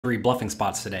3 bluffing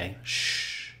spots today.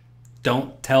 Shh.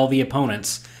 Don't tell the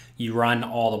opponents you run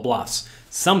all the bluffs.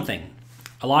 Something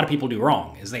a lot of people do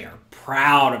wrong is they are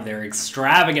proud of their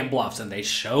extravagant bluffs and they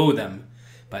show them.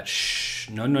 But shh,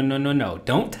 no.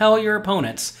 Don't tell your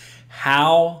opponents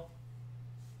how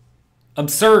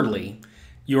absurdly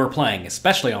you are playing,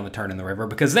 especially on the turn in the river,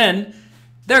 because then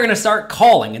they're going to start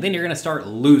calling and then you're going to start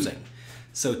losing.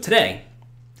 So today,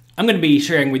 I'm going to be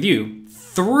sharing with you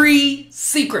 3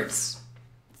 secrets.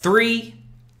 3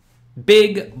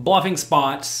 big bluffing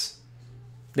spots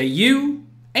that you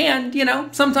and,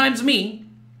 sometimes me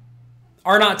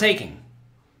are not taking.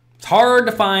 It's hard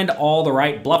to find all the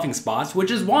right bluffing spots, which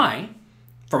is why,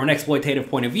 from an exploitative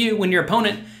point of view, when your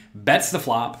opponent bets the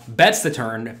flop, bets the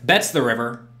turn, bets the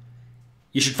river,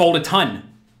 you should fold a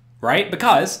ton, right?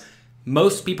 Because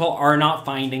most people are not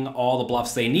finding all the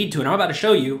bluffs they need to. And I'm about to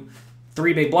show you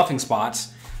 3 big bluffing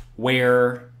spots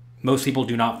where most people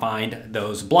do not find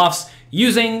those bluffs,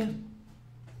 using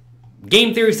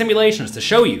game theory simulations to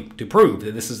show you, to prove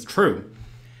that this is true.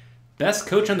 Best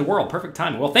coach in the world, perfect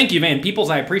timing. Well, thank you, Van Peoples.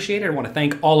 I appreciate it. I want to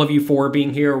thank all of you for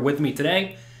being here with me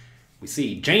today. We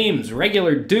see James,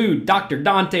 Regular Dude, Dr.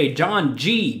 Dante, John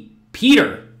G,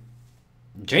 Peter,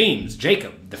 James,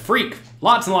 Jacob, The Freak.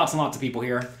 Lots and lots and lots of people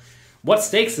here. What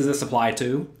stakes does this apply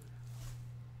to?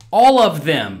 All of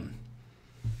them.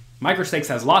 Microstakes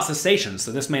has lots of stations,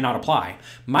 so this may not apply.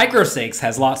 Microstakes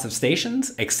has lots of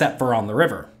stations, except for on the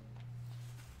river.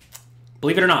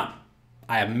 Believe it or not,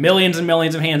 I have millions and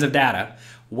millions of hands of data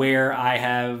where I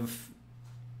have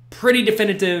pretty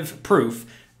definitive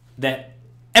proof that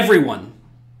everyone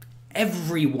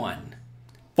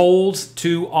folds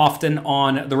too often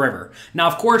on the river. Now,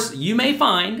 of course, you may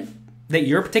find that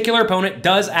your particular opponent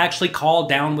does actually call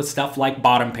down with stuff like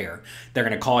bottom pair. They're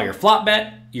going to call your flop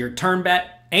bet, your turn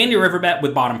bet, and your river bet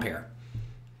with bottom pair.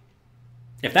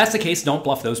 If that's the case, don't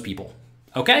bluff those people,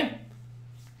 okay?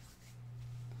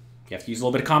 You have to use a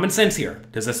little bit of common sense here.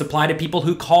 Does this apply to people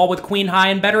who call with queen high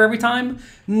and better every time?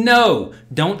 No,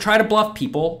 don't try to bluff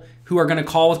people who are going to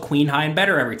call with queen high and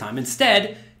better every time.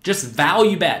 Instead, just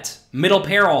value bet, middle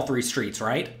pair all 3 streets,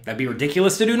 right? That'd be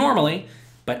ridiculous to do normally,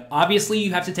 but obviously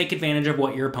you have to take advantage of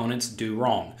what your opponents do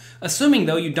wrong. Assuming,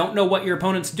 though, you don't know what your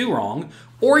opponents do wrong,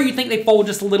 or you think they fold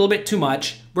just a little bit too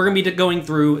much, we're going to be going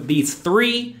through these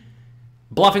 3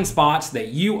 bluffing spots that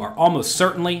you are almost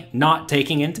certainly not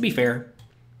taking. And to be fair,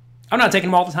 I'm not taking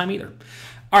them all the time either.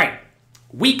 All right,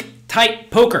 weak, tight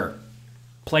poker.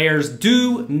 Players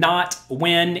do not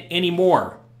win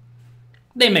anymore.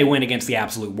 They may win against the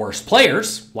absolute worst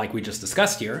players, like we just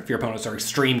discussed here. If your opponents are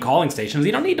extreme calling stations,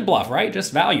 you don't need to bluff, right?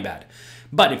 Just value bet.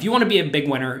 But if you want to be a big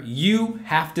winner, you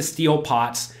have to steal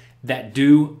pots that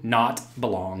do not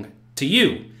belong to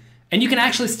you. And you can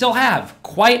actually still have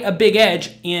quite a big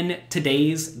edge in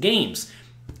today's games.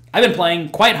 I've been playing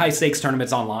quite high stakes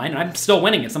tournaments online, and I'm still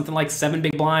winning at something like 7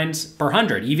 big blinds per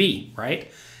 100 EV,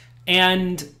 right?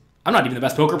 And I'm not even the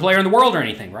best poker player in the world or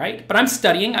anything, right? But I'm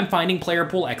studying, I'm finding player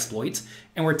pool exploits,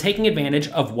 and we're taking advantage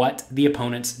of what the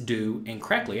opponents do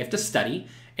incorrectly. You have to study,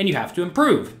 and you have to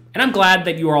improve. And I'm glad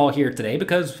that you are all here today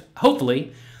because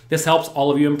hopefully this helps all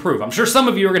of you improve. I'm sure some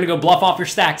of you are going to go bluff off your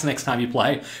stacks next time you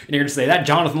play, and you're going to say, that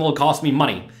Jonathan Little cost me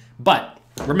money. But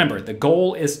remember, the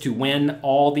goal is to win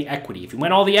all the equity. If you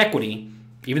win all the equity,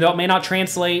 even though it may not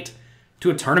translate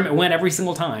to a tournament win every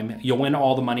single time, you'll win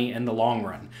all the money in the long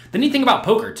run. The neat thing about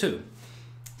poker, too,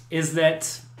 is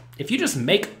that if you just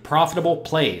make profitable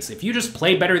plays, if you just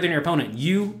play better than your opponent,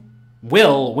 you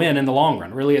will win in the long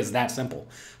run. It really is that simple.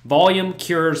 Volume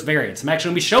cures variance. I'm actually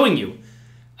going to be showing you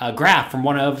a graph from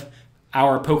one of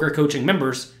our poker coaching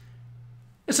members.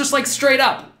 It's just like straight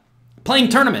up playing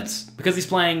tournaments because he's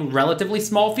playing relatively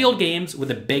small field games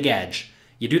with a big edge.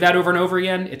 You do that over and over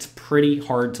again, it's pretty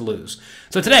hard to lose.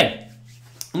 So today,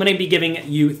 I'm going to be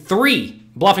giving you 3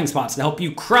 bluffing spots to help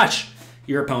you crush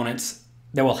your opponents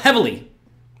that will heavily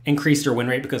increase your win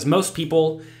rate because most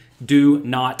people do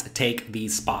not take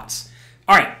these spots.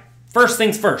 All right, first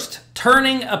things first,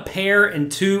 turning a pair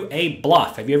into a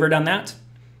bluff. Have you ever done that?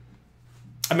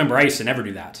 I remember I used to never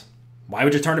do that. Why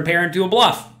would you turn a pair into a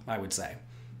bluff, I would say?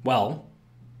 Well,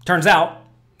 turns out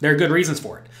there are good reasons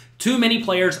for it. Too many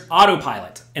players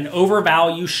autopilot and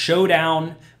overvalue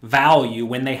showdown value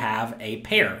when they have a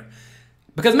pair.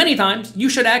 Because many times you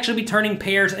should actually be turning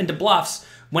pairs into bluffs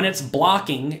when it's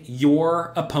blocking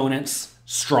your opponent's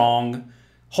strong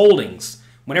holdings.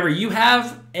 Whenever you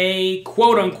have a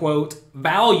quote-unquote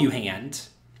value hand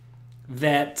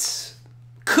that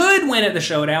could win at the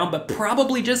showdown, but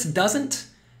probably just doesn't,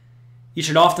 you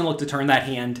should often look to turn that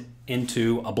hand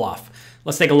into a bluff.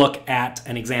 Let's take a look at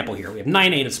an example here. We have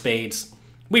 9-8 of spades.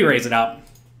 We raise it up.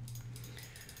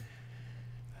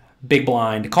 Big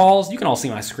blind calls. You can all see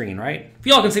my screen, right? If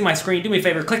you all can see my screen, do me a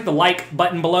favor, click the like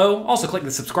button below. Also click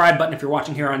the subscribe button if you're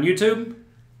watching here on YouTube.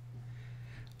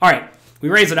 All right, we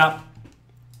raise it up.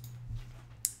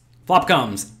 Flop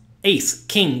comes ace,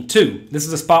 king, 2. This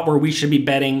is a spot where we should be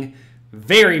betting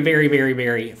very, very, very,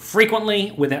 very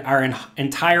frequently with our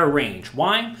entire range.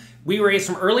 Why? We raise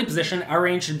from early position. Our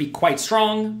range should be quite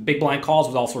strong. Big blind calls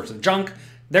with all sorts of junk.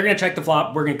 They're going to check the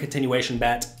flop. We're going to continuation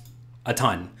bet a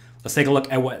ton. Let's take a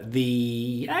look at what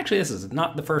the... Actually, this is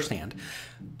not the first hand.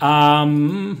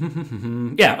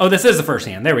 Yeah, oh, this is the first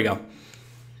hand. There we go.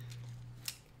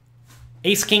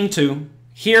 Ace, king, 2.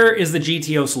 Here is the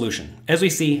GTO solution. As we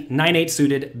see, 9-8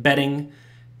 suited, betting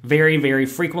very, very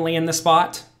frequently in this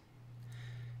spot.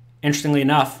 Interestingly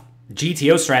enough,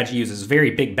 GTO strategy uses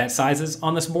very big bet sizes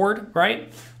on this board,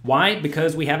 right? Why?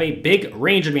 Because we have a big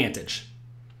range advantage.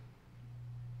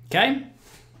 Okay?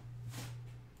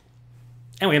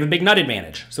 And we have a big nut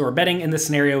advantage. So we're betting in this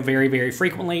scenario very, very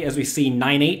frequently. As we see,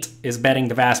 9-8 is betting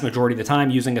the vast majority of the time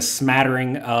using a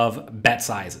smattering of bet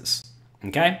sizes.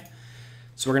 Okay?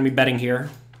 So we're going to be betting here.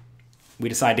 We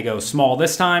decide to go small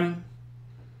this time.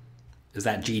 Is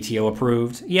that GTO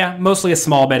approved? Yeah, mostly a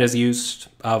small bet is used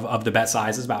of the bet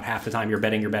sizes. About half the time you're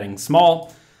betting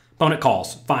small. Opponent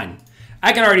calls. Fine.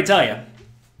 I can already tell you,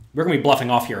 we're going to be bluffing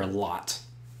off here a lot.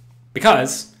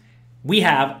 Because we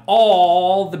have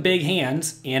all the big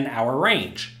hands in our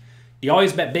range. Do you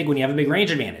always bet big when you have a big range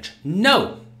advantage?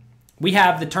 No. We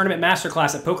have the Tournament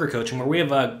Masterclass at Poker Coaching where we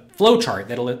have a flow chart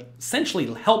that'll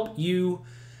essentially help you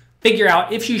figure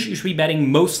out if you should be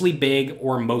betting mostly big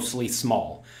or mostly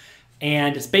small.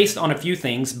 And it's based on a few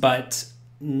things, but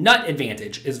nut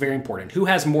advantage is very important. Who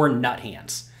has more nut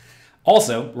hands?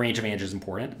 Also, range advantage is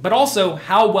important, but also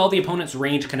how well the opponent's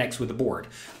range connects with the board.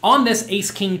 On this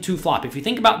ace-king-2 flop, if you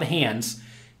think about the hands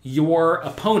your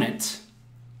opponent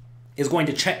is going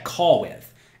to check call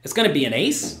with, it's going to be an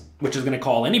ace, which is going to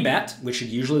call any bet, which should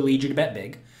usually lead you to bet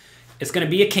big. It's going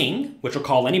to be a king, which will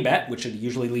call any bet, which should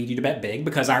usually lead you to bet big,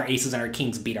 because our aces and our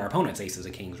kings beat our opponent's aces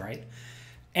and kings, right?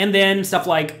 And then stuff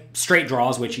like straight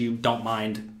draws, which you don't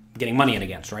mind getting money in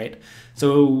against, right?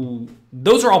 So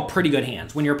those are all pretty good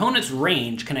hands. When your opponent's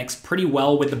range connects pretty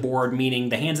well with the board, meaning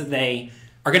the hands that they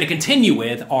are going to continue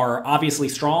with are obviously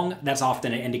strong, that's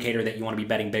often an indicator that you want to be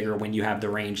betting bigger when you have the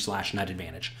range/nut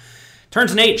advantage.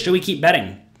 Turns an 8, should we keep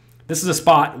betting? This is a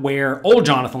spot where old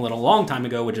Jonathan Little a long time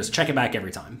ago would just check it back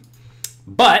every time.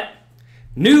 But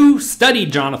new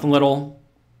studied Jonathan Little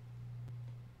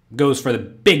goes for the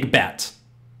big bet.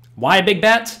 Why a big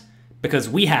bet? Because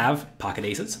we have pocket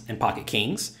aces and pocket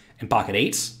kings and pocket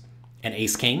eights and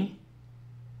ace king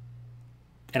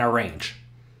in our range,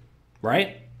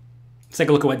 right? Let's take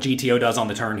a look at what GTO does on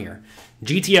the turn here.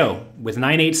 GTO with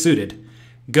 9-8 suited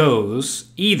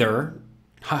goes either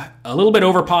a little bit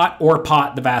over pot or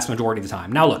pot the vast majority of the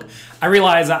time. Now look, I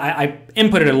realize I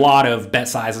inputted a lot of bet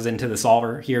sizes into the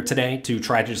solver here today to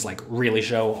try to just like really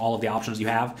show all of the options you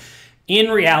have. In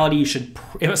reality, you should,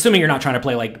 assuming you're not trying to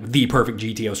play like the perfect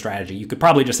GTO strategy, you could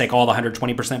probably just take all the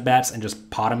 120% bets and just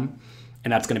pot them,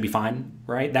 and that's going to be fine,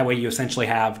 right? That way you essentially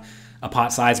have a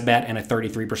pot size bet and a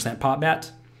 33% pot bet,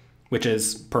 which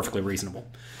is perfectly reasonable.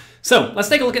 So let's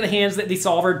take a look at the hands that the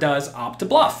solver does opt to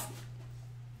bluff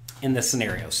in this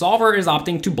scenario. Solver is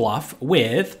opting to bluff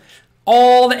with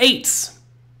all the 8s.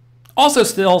 Also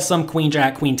still some queen,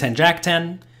 jack, queen 10, jack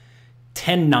 10.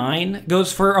 10-9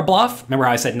 goes for a bluff. Remember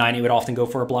how I said 9-8 would often go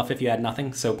for a bluff if you had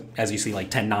nothing? So as you see,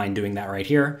 like 10-9 doing that right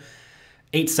here.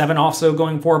 8-7 also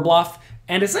going for a bluff.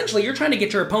 And essentially, you're trying to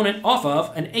get your opponent off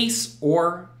of an ace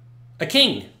or a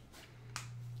king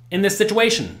in this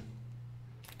situation.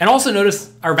 And also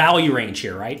notice our value range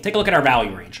here, right? Take a look at our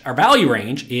value range. Our value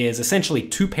range is essentially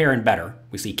 2 pair and better.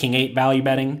 We see king 8 value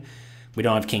betting. We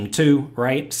don't have king 2,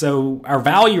 right? So our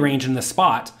value range in this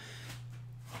spot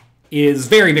is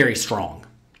very, very strong.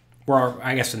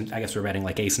 I guess we're betting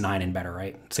like ace 9 and better,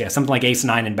 right? So yeah, something like ace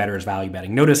 9 and better is value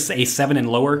betting. Notice ace 7 and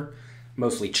lower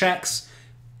mostly checks.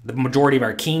 The majority of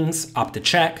our kings opt to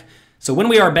check. So when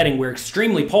we are betting, we're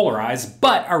extremely polarized,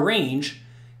 but our range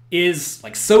is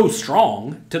like so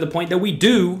strong to the point that we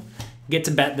do get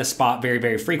to bet this spot very,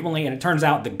 very frequently. And it turns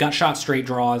out the gut shot straight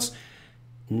draws,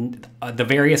 the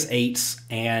various 8s,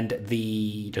 and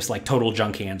the just like total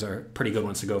junk hands are pretty good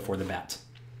ones to go for the bet.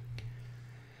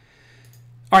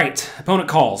 All right, opponent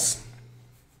calls.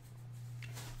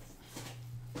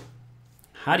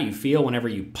 How do you feel whenever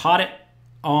you pot it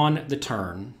on the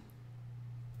turn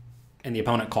and the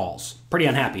opponent calls? Pretty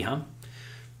unhappy, huh?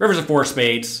 River's a 4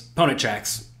 spades, opponent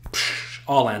checks,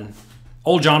 all in.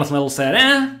 Old Jonathan Little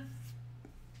said,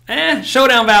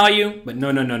 showdown value, but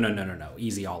no,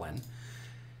 easy all in.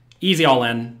 Easy all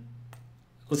in.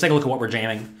 let's take a look at what we're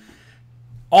jamming.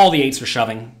 All the 8s are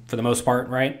shoving for the most part,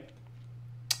 right?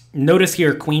 Notice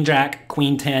here Queen Jack,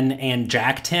 Queen 10, and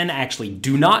Jack 10 actually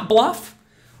do not bluff.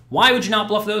 Why would you not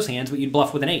bluff those hands, but you'd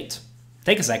bluff with an 8?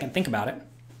 Take a second, think about it.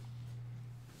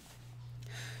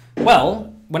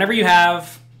 Well, whenever you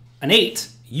have an 8,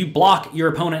 you block your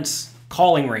opponent's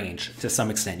calling range to some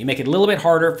extent. You make it a little bit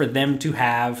harder for them to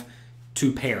have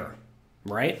to pair,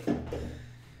 right?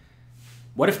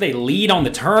 What if they lead on the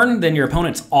turn? Then your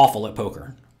opponent's awful at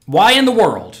poker. Why in the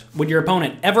world would your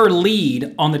opponent ever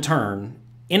lead on the turn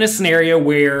in a scenario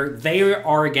where they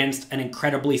are against an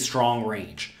incredibly strong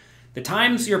range? The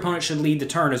times your opponent should lead the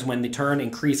turn is when the turn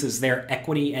increases their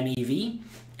equity and EV,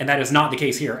 and that is not the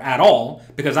case here at all,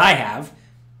 because I have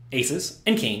aces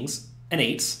and kings and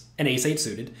 8s and ace-8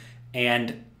 suited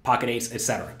and pocket ace,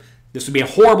 etc. This would be a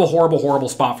horrible, horrible, horrible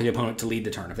spot for the opponent to lead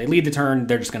the turn. If they lead the turn,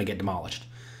 they're just going to get demolished.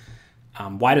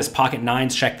 Why does pocket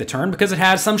 9s check the turn? Because it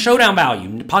has some showdown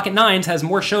value. Pocket 9s has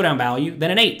more showdown value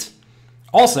than an 8.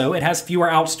 Also, it has fewer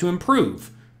outs to improve,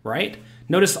 right?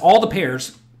 Notice all the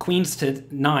pairs, queens to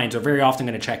 9s, are very often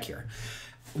going to check here.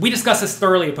 We discussed this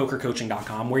thoroughly at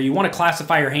pokercoaching.com, where you want to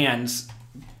classify your hands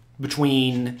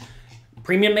between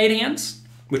premium made hands,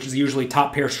 which is usually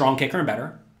top pair, strong kicker, and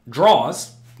better,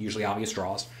 draws, usually obvious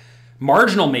draws,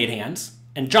 marginal made hands,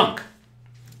 and junk.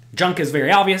 Junk is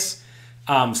very obvious.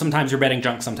 Sometimes you're betting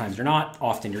junk, sometimes you're not.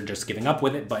 Often you're just giving up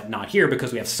with it, but not here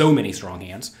because we have so many strong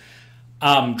hands.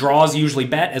 Draws usually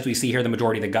bet. As we see here, the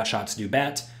majority of the gut shots do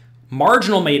bet.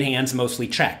 Marginal made hands mostly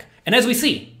check. And as we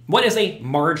see, what is a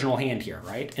marginal hand here,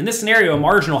 right? In this scenario, a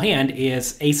marginal hand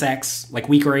is ace-x, like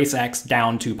weaker ace-x,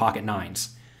 down to pocket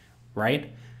 9s, right? I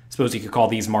suppose you could call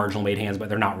these marginal made hands, but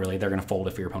they're not really. They're going to fold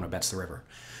if your opponent bets the river.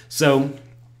 So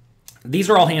these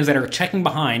are all hands that are checking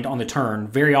behind on the turn,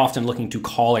 very often looking to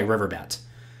call a river bet.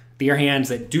 They are hands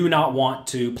that do not want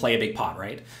to play a big pot,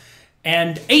 right?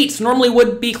 And 8s normally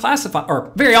would be classified,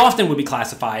 or very often would be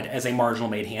classified as a marginal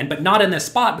made hand, but not in this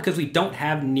spot because we don't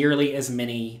have nearly as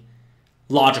many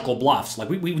logical bluffs. Like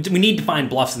we need to find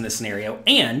bluffs in this scenario,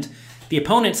 and the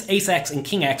opponent's ace-x and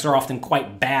king-x are often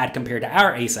quite bad compared to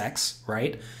our ace-x,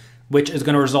 right? Which is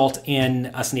going to result in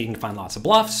us needing to find lots of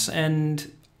bluffs,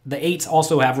 and the 8s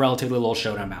also have relatively little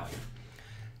showdown value.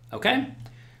 Okay?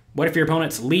 What if your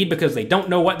opponents lead because they don't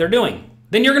know what they're doing?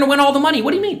 Then you're going to win all the money.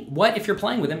 What do you mean? What if you're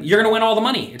playing with them? You're going to win all the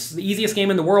money. It's the easiest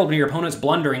game in the world when your opponent's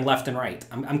blundering left and right.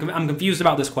 I'm confused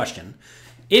about this question.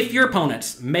 If your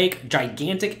opponents make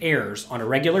gigantic errors on a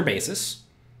regular basis,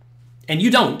 and you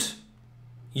don't,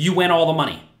 you win all the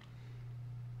money.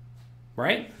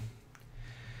 Right?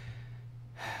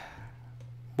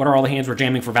 What are all the hands we're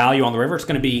jamming for value on the river? It's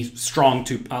going to be strong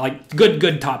to, like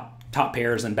good top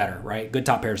pairs and better, right? Good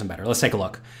top pairs and better. Let's take a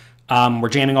look. We're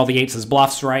jamming all the 8s as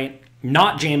bluffs, right?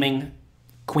 Not jamming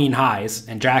queen highs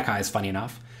and jack highs, funny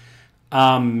enough.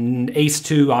 Ace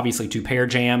 2, obviously 2 pair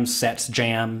jams, sets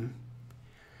jam.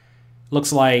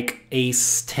 Looks like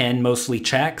ace 10 mostly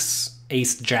checks,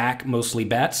 ace jack mostly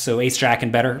bets, so ace jack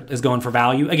and better is going for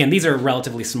value. Again, these are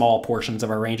relatively small portions of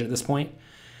our range at this point.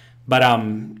 But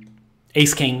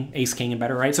ace king and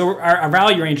better, right? So our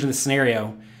value range in this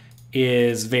scenario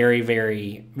is very,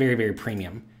 very, very, very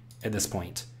premium at this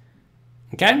point.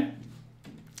 Okay?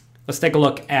 Let's take a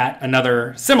look at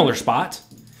another similar spot.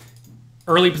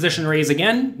 Early position raise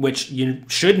again, which you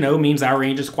should know means our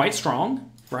range is quite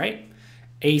strong, right?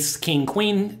 Ace, king,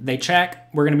 queen, they check.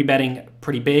 We're going to be betting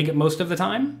pretty big most of the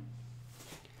time.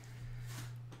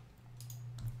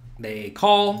 They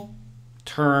call.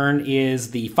 Turn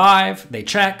is the 5. They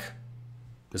check.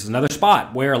 This is another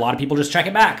spot where a lot of people just check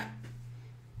it back.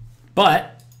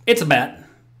 But it's a bet.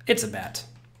 It's a bet.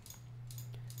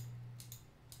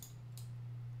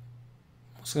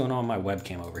 What's going on with my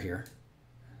webcam over here?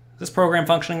 Is this program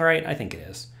functioning right? I think it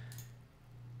is.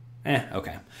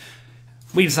 Okay.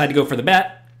 We decide to go for the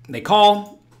bet. They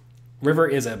call. River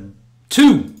is a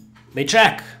 2. They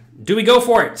check. Do we go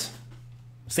for it?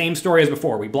 Same story as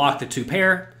before. We block the 2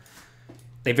 pair.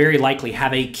 They very likely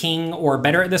have a king or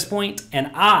better at this point,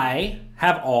 and I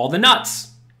have all the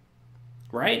nuts.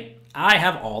 Right? I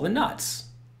have all the nuts.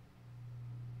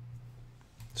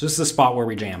 So this is the spot where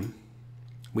we jam.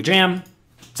 We jam.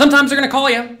 Sometimes they're going to call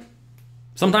you.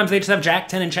 Sometimes they just have jack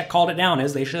 10 and check called it down,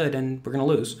 as they should, and we're going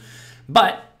to lose.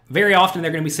 But very often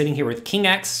they're going to be sitting here with king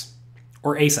x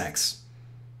or ace x,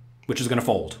 which is going to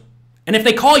fold. And if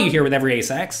they call you here with every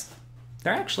ace x,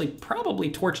 they're actually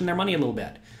probably torching their money a little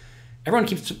bit. Everyone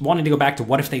keeps wanting to go back to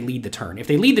what if they lead the turn. If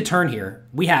they lead the turn here,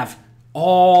 we have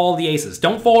all the aces.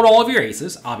 Don't fold all of your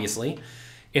aces, obviously.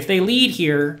 If they lead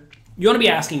here, you want to be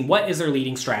asking what is their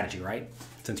leading strategy, right?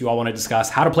 since you all want to discuss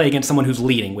how to play against someone who's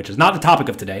leading, which is not the topic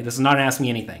of today. This is not an Ask Me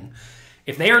Anything.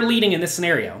 If they are leading in this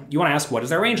scenario, you want to ask, what does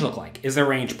their range look like? Is their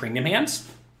range premium hands?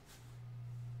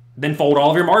 Then fold all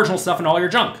of your marginal stuff and all your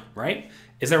junk, right?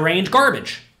 Is their range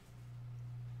garbage?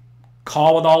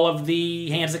 Call with all of the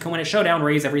hands that can win at showdown,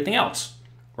 raise everything else,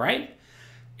 right?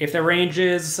 If their range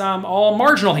is all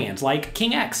marginal hands, like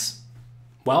King X,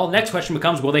 well, next question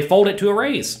becomes, will they fold it to a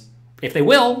raise? If they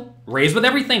will, raise with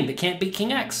everything that can't beat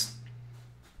King X,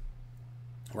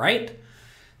 right?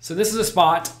 So this is a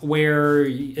spot where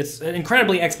it's an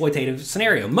incredibly exploitative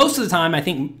scenario. Most of the time, I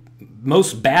think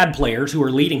most bad players who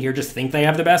are leading here just think they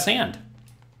have the best hand.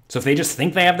 So if they just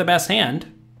think they have the best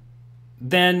hand,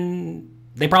 then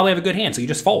they probably have a good hand, so you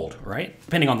just fold, right?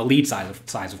 Depending on the lead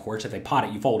size, of course. If they pot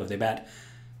it, you fold. If they bet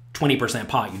 20%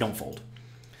 pot, you don't fold.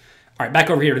 All right,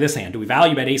 back over here to this hand. Do we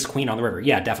value bet ace-queen on the river?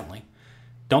 Yeah, definitely.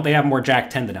 Don't they have more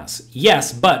jack-10 than us?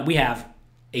 Yes, but we have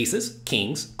aces,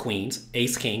 kings, queens,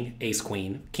 ace-king,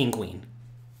 ace-queen, king-queen,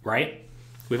 right?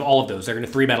 We have all of those. They're going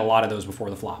to 3-bet a lot of those before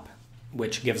the flop,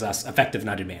 which gives us effective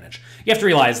nut advantage. You have to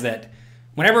realize that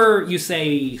whenever you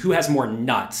say who has more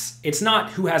nuts, it's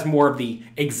not who has more of the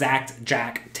exact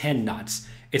jack 10 nuts.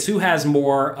 It's who has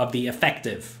more of the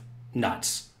effective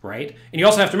nuts, right? And you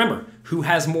also have to remember who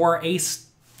has more ace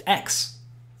X,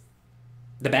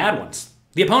 the bad ones.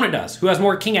 The opponent does. Who has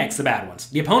more king X, the bad ones.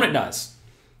 The opponent does,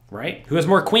 right? Who has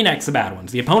more queen X, the bad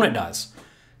ones. The opponent does.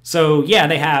 So yeah,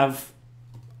 they have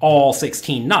all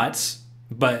 16 nuts,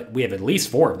 but we have at least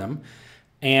 4 of them.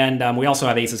 And we also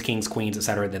have aces, kings, queens,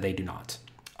 etc. that they do not.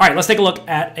 All right, let's take a look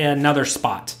at another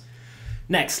spot.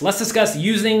 Next, let's discuss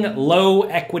using low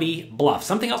equity bluffs.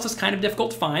 Something else that's kind of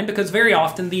difficult to find because very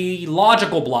often the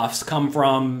logical bluffs come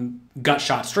from gut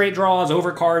shot straight draws,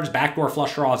 overcards, backdoor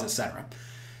flush draws, etc.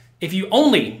 If you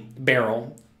only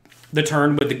barrel the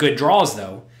turn with the good draws,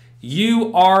 though,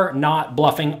 you are not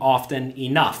bluffing often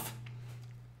enough.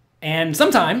 And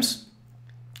sometimes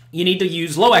you need to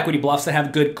use low equity bluffs that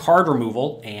have good card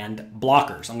removal and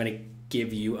blockers. I'm going to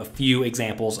give you a few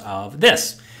examples of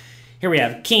this. Here we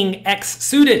have King X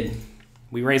suited.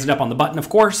 We raise it up on the button, of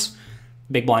course.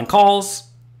 Big blind calls.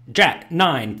 Jack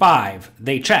 9-5.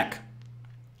 They check.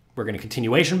 We're going to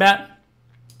continuation bet.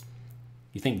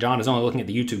 You think John is only looking at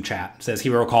the YouTube chat. It says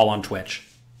hero call on Twitch.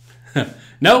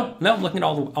 No, I'm looking at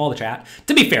all the chat.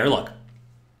 To be fair, look.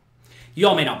 You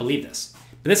all may not believe this,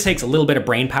 but this takes a little bit of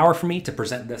brain power for me to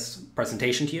present this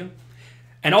presentation to you.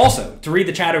 And also, to read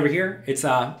the chat over here, it's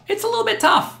a little bit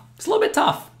tough. It's a little bit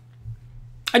tough.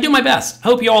 I do my best.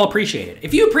 Hope you all appreciate it.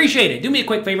 If you appreciate it, do me a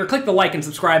quick favor. Click the like and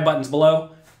subscribe buttons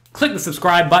below. Click the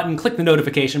subscribe button. Click the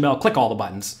notification bell. Click all the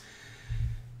buttons.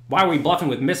 Why are we bluffing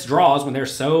with missed draws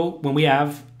when we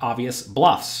have obvious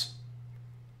bluffs?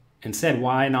 Instead,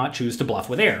 why not choose to bluff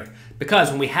with air? Because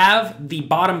when we have the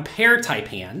bottom pair type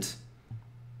hand,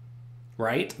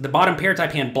 right? The bottom pair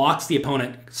type hand blocks the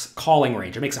opponent's calling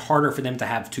range. It makes it harder for them to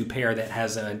have 2 pair that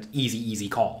has an easy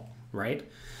call, right?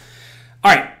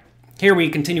 All right, here we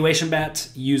continuation bet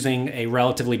using a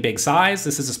relatively big size.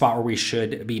 This is a spot where we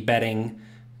should be betting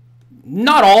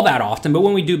not all that often, but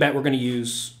when we do bet, we're going to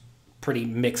use pretty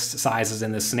mixed sizes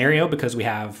in this scenario because we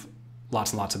have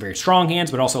lots and lots of very strong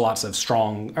hands, but also lots of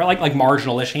strong, or like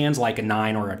marginal-ish hands, like a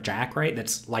 9 or a jack, right?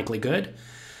 That's likely good.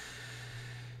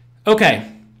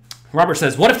 Okay. Robert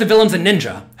says, what if the villain's a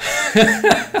ninja?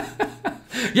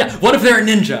 Yeah, what if they're a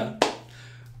ninja?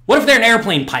 What if they're an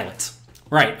airplane pilot?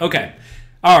 Right, okay.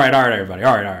 All right, everybody.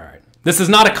 All right. This is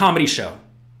not a comedy show.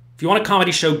 If you want a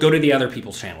comedy show, go to the other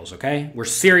people's channels, okay? We're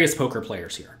serious poker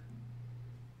players here.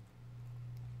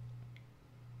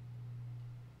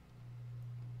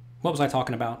 What was I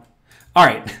talking about? All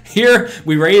right, here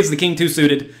we raise the king 2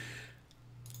 suited.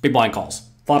 Big blind calls.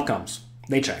 Flop comes.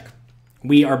 They check.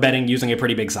 We are betting using a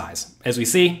pretty big size. As we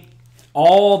see,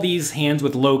 all these hands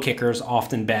with low kickers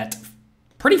often bet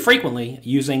pretty frequently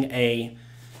using a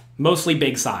mostly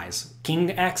big size.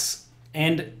 King X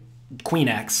and Queen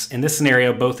X, in this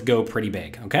scenario, both go pretty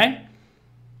big, okay?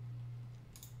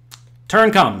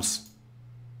 Turn comes.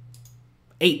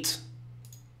 8.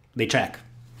 They check.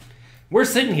 We're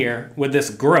sitting here with this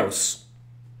gross,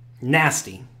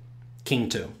 nasty King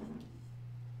 2.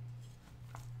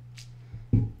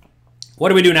 What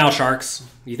do we do now, Sharks?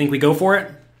 You think we go for it?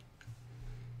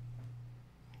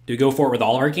 Do we go for it with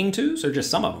all our King 2s or just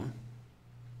some of them?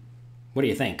 What do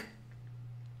you think?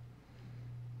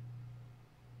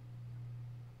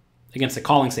 Against a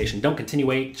calling station, don't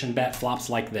continuation bet flops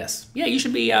like this. Yeah, you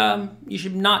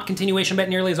should not continuation bet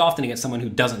nearly as often against someone who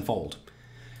doesn't fold.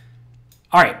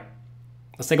 All right,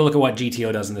 let's take a look at what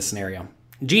GTO does in this scenario.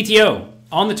 GTO,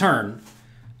 on the turn,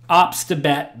 opts to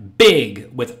bet big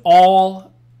with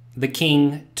all the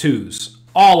king twos.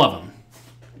 All of them.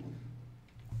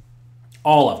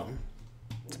 All of them.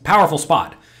 It's a powerful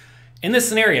spot. In this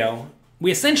scenario,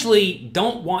 we essentially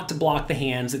don't want to block the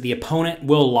hands that the opponent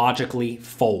will logically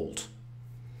fold.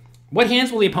 What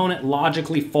hands will the opponent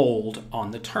logically fold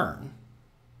on the turn?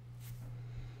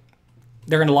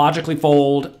 They're going to logically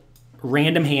fold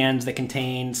random hands that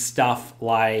contain stuff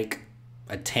like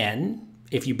a 10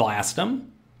 if you blast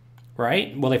them,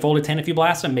 right? Will they fold a 10 if you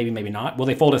blast them? Maybe, maybe not. Will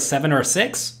they fold a 7 or a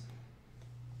 6?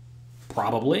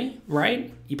 Probably,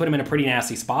 right? You put them in a pretty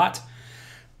nasty spot.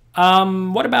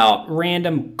 What about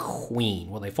random queen?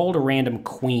 Will they fold a random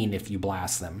queen if you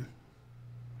blast them?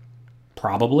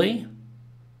 Probably.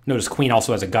 Notice queen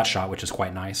also has a gut shot, which is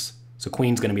quite nice. So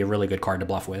queen's going to be a really good card to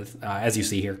bluff with, as you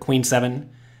see here. Queen 7,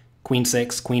 queen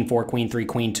 6, queen 4, queen 3,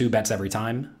 queen 2 bets every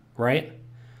time, right?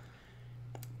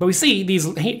 But we see these,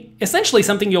 essentially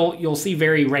something you'll see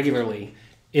very regularly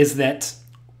is that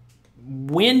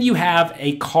when you have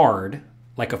a card,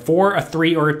 like a 4, a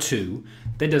 3, or a 2,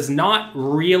 that does not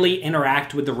really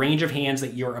interact with the range of hands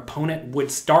that your opponent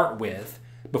would start with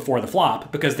before the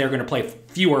flop, because they're going to play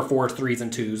fewer 4s, 3s,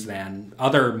 and 2s than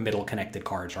other middle connected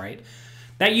cards, right?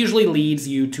 That usually leads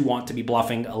you to want to be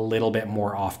bluffing a little bit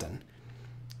more often.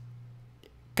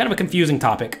 Kind of a confusing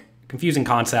topic, confusing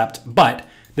concept, but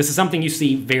this is something you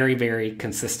see very, very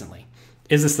consistently.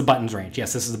 Is this the buttons range?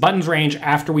 Yes, this is the buttons range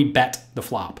after we bet the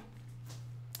flop.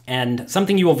 And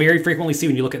something you will very frequently see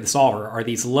when you look at the solver are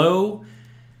these low,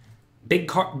 big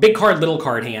card, little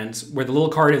card hands, where the little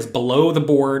card is below the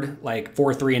board, like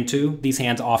 4, 3, and 2. These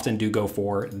hands often do go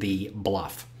for the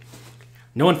bluff.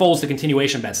 No one folds to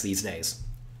continuation bets these days.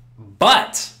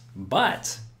 But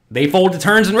they fold to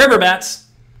turns and river bets.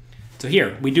 So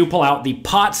here, we do pull out the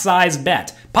pot size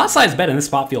bet. Pot size bet in this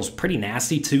spot feels pretty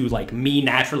nasty to like me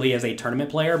naturally as a tournament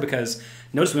player, because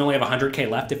notice we only have 100K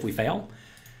left if we fail.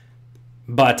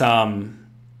 But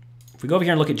if we go over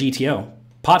here and look at GTO,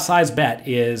 pot size bet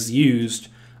is used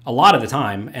a lot of the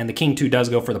time, and the king 2 does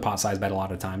go for the pot size bet a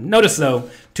lot of the time. Notice though,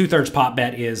 2/3 pot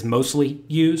bet is mostly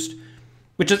used,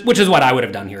 which is what I would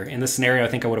have done here. In this scenario, I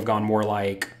think I would have gone more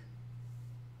like,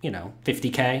 you know,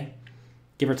 50K,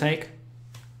 give or take.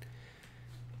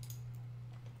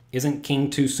 Isn't king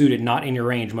 2 suited not in your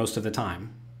range most of the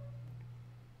time?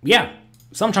 Yeah,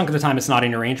 some chunk of the time it's not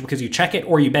in your range because you check it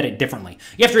or you bet it differently.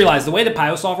 You have to realize the way the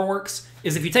PioSolver works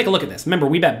is if you take a look at this, remember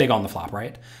we bet big on the flop,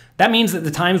 right? That means that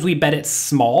the times we bet it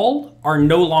small are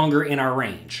no longer in our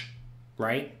range,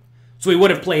 right? So we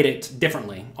would have played it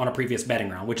differently on a previous betting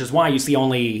round, which is why you see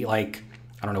only like,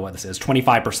 I don't know what this is,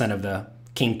 25% of the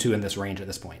king 2 in this range at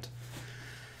this point.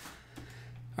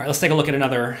 All right, let's take a look at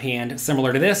another hand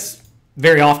similar to this.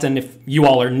 Very often, if you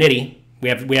all are nitty, we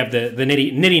have the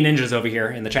nitty ninjas over here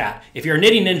in the chat. If you're a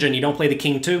nitty ninja and you don't play the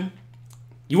king 2,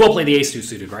 you will play the ace 2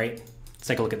 suited, right? Let's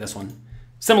take a look at this one.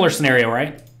 Similar scenario,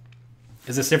 right?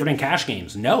 Is this different in cash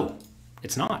games? No,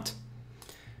 it's not.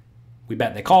 We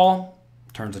bet, they call,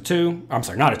 turns a 2. I'm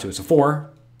sorry, not a 2, it's a 4.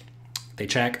 They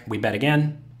check, we bet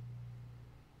again.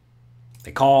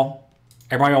 They call.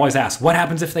 Everybody always asks, what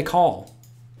happens if they call?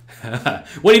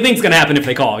 What do you think is going to happen if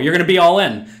they call? You're going to be all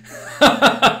in.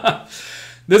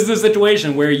 This is a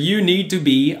situation where you need to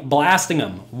be blasting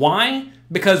them. Why?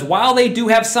 Because while they do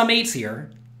have some 8s here,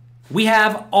 we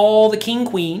have all the king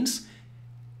queens,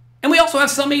 and we also have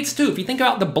some 8s too. If you think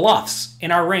about the bluffs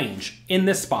in our range in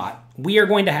this spot, we are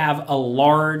going to have a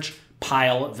large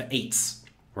pile of 8s,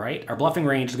 right? Our bluffing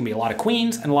range is going to be a lot of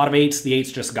queens and a lot of 8s. The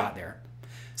 8s just got there.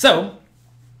 So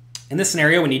in this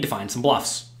scenario, we need to find some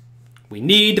bluffs. We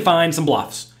need to find some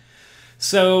bluffs.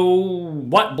 So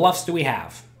what bluffs do we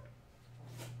have?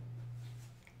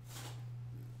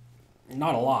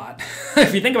 Not a lot.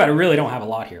 If you think about it, we really don't have a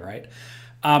lot here, right?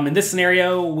 In this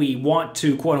scenario, we want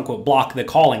to quote-unquote block the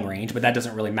calling range, but that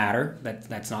doesn't really matter.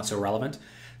 That's not so relevant.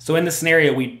 So in this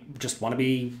scenario, we just want to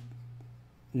be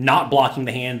not blocking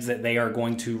the hands that they are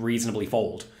going to reasonably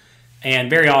fold. And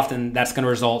very often, that's going to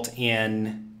result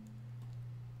in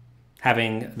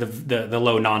having the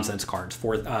low nonsense cards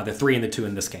for the 3 and the 2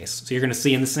 in this case. So you're going to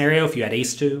see in this scenario, if you had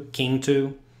ace 2, king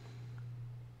 2,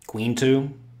 queen 2,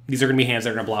 these are going to be hands that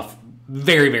are going to bluff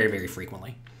very, very, very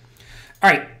frequently. All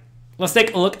right, let's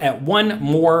take a look at one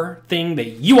more thing that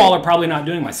you all are probably not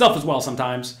doing, myself as well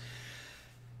sometimes.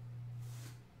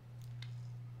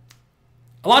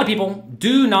 A lot of people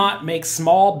do not make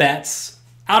small bets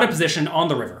out of position on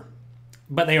the river,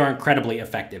 but they are incredibly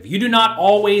effective. You do not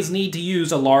always need to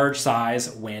use a large size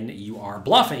when you are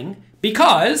bluffing,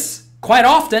 because quite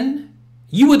often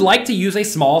you would like to use a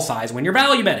small size when you're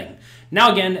value betting. Now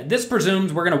again, this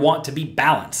presumes we're going to want to be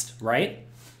balanced, right?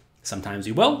 Sometimes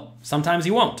you will, sometimes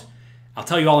you won't. I'll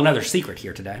tell you all another secret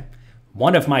here today.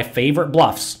 One of my favorite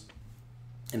bluffs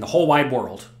in the whole wide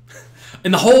world,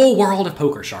 in the whole world of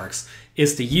poker sharks,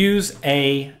 is to use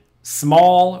a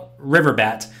small river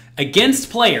bet against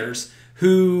players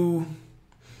who,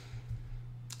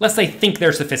 let's say, think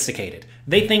they're sophisticated.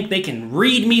 They think they can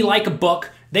read me like a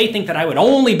book. They think that I would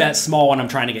only bet small when I'm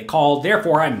trying to get called.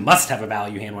 Therefore, I must have a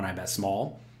value hand when I bet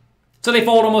small. So they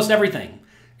fold almost everything.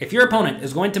 If your opponent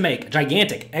is going to make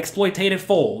gigantic exploitative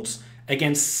folds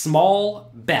against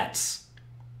small bets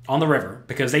on the river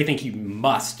because they think you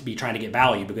must be trying to get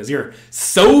value because you're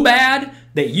so bad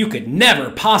that you could never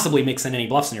possibly mix in any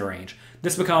bluffs in your range,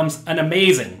 this becomes an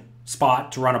amazing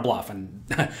spot to run a bluff. And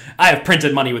I have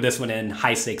printed money with this one in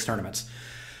high stakes tournaments.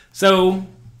 So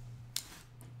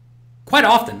quite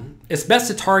often, it's best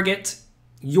to target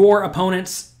your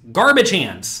opponent's garbage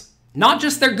hands. Not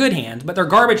just their good hands, but their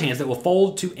garbage hands that will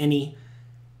fold to any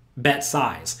bet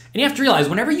size. And you have to realize,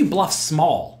 whenever you bluff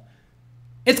small,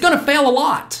 it's going to fail a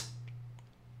lot.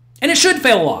 And it should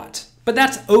fail a lot, but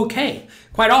that's okay.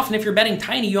 Quite often, if you're betting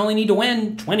tiny, you only need to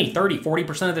win 20, 30,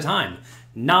 40% of the time.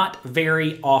 Not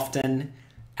very often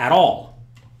at all,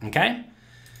 okay?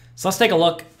 So let's take a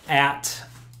look at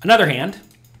another hand.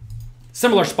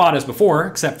 Similar spot as before,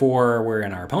 except for we're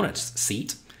in our opponent's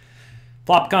seat.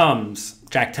 Flop comes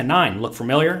Jack 10-9. Look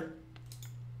familiar?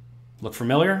 Look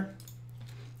familiar?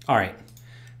 All right.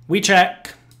 We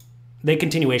check. They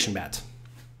continuation bet.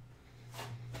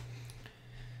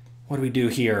 What do we do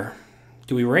here?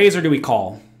 Do we raise or do we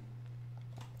call?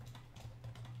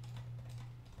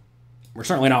 We're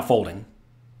certainly not folding.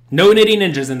 No Nitty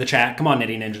Ninjas in the chat. Come on,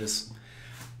 Nitty Ninjas.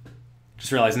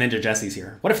 Just realized Ninja Jesse's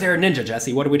here. What if they're a Ninja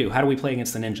Jesse? What do we do? How do we play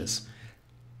against the ninjas?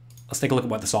 Let's take a look at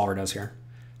what the solver does here.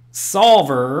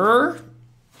 Solver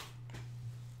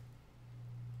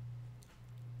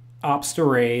opts to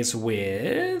raise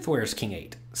with, where's King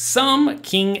 8? Some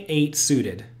King 8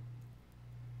 suited.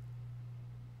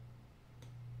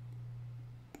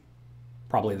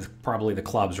 Probably the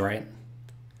clubs, right?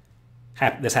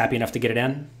 This happy enough to get it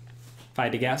in, if I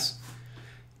had to guess.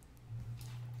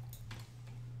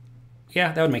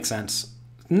 Yeah, that would make sense.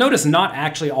 Notice not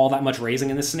actually all that much raising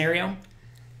in this scenario.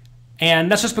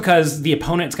 And that's just because the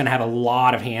opponent's going to have a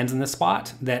lot of hands in this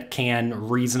spot that can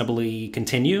reasonably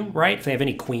continue, right? If they have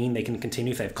any queen, they can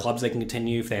continue. If they have clubs, they can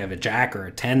continue. If they have a jack or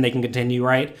a 10, they can continue,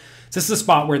 right? So this is a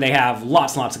spot where they have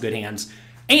lots and lots of good hands.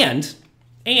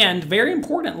 And very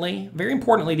importantly,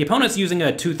 the opponent's using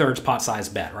a 2/3 pot size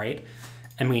bet, right?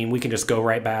 I mean, we can just go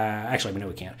right back. Actually, no,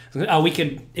 we can't. We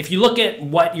could, if you look at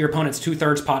what your opponent's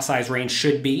 2/3 pot size range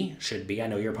should be, I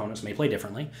know your opponents may play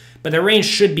differently, but their range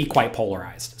should be quite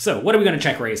polarized. So what are we going to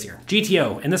check raise here?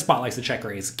 GTO, in this spot, likes to check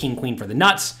raise King, Queen for the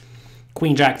nuts,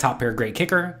 Queen, Jack, top pair, great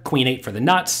kicker, Queen 8 for the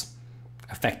nuts,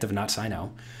 effective nuts, I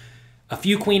know, a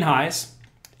few Queen highs,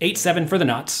 8-7 for the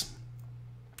nuts,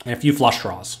 and a few flush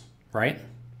draws, right?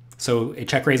 So it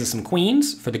check raises some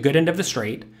queens for the good end of the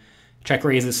straight, check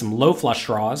raises some low flush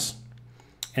draws,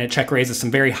 and it check raises some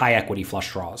very high equity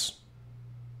flush draws.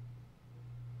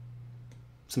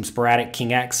 Some sporadic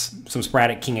King X, some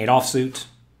sporadic King 8 offsuit.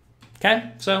 Okay,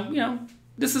 so, you know,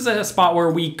 this is a spot where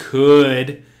we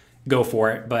could go for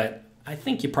it, but I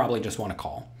think you probably just want to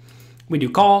call. We do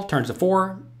call, turns to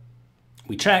 4,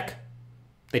 we check,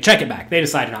 they check it back. They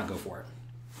decide to not go for it.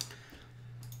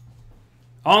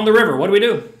 On the river, what do we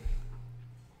do?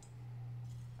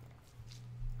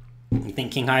 You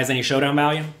think King High has any showdown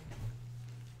value?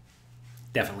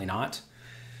 Definitely not.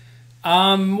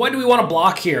 What do we want to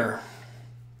block here?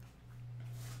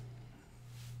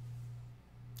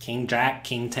 King Jack,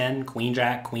 King 10, Queen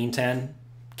Jack, Queen 10,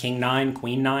 King 9,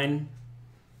 Queen 9.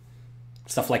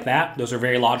 Stuff like that. Those are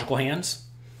very logical hands.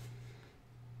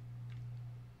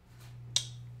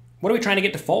 What are we trying to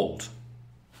get to fold?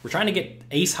 We're trying to get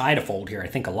Ace High to fold here, I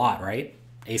think, a lot, right?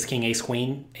 Ace King, Ace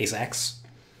Queen, Ace X.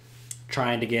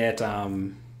 Trying to get a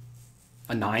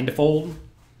 9 to fold.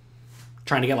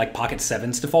 Trying to get like pocket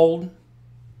 7s to fold,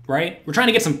 right? We're trying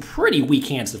to get some pretty weak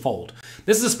hands to fold.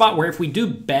 This is a spot where if we do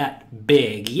bet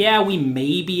big, yeah, we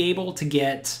may be able to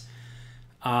get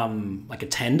like a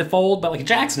 10 to fold, but like a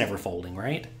Jack's never folding,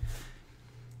 right?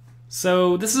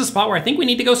 So this is a spot where I think we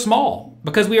need to go small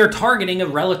because we are targeting a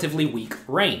relatively weak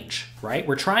range, right?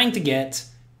 We're trying to get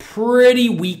pretty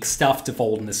weak stuff to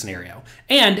fold in this scenario.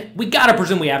 And we gotta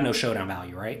presume we have no showdown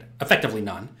value, right? Effectively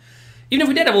none. Even if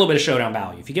we did have a little bit of showdown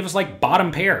value, if you give us like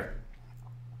bottom pair,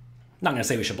 I'm not gonna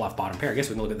say we should bluff bottom pair. I guess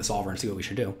we can look at the solver and see what we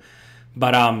should do.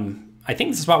 But I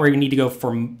think this is a spot where we need to go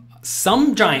for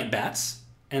some giant bets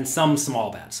and some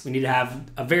small bets. We need to have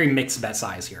a very mixed bet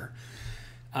size here.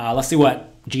 Let's see what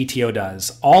GTO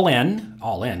does. All in,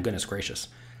 goodness gracious.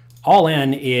 All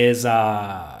in is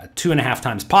 2.5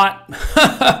 times pot.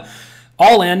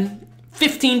 All in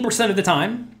 15% of the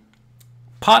time.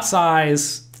 Pot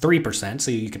size 3%,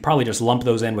 so you could probably just lump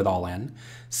those in with all in.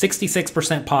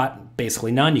 66% pot,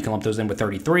 basically none. You can lump those in with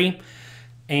 33.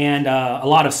 And a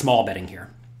lot of small betting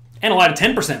here. And a lot of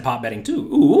 10% pot betting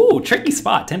too. Ooh, tricky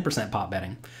spot, 10% pot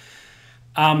betting.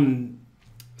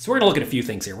 So we're going to look at a few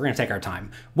things here. We're going to take our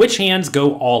time. Which hands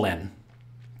go all in?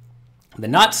 The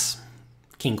nuts,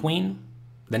 king, queen.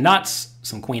 The nuts,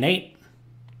 some queen 8.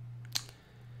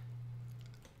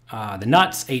 The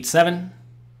nuts, 8-7.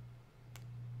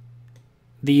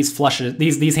 These flushes,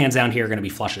 these hands down here are going to be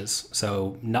flushes.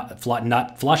 So nut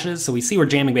flushes. So we see we're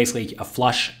jamming basically a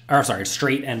flush, or sorry,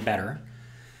 straight and better.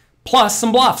 Plus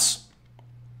some bluffs.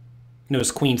 Notice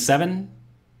queen 7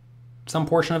 some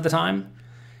portion of the time.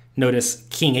 Notice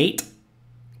king 8,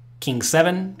 king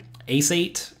 7, ace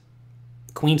 8,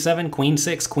 queen 7, queen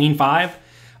 6, queen 5.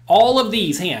 All of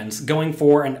these hands going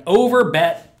for an over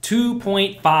bet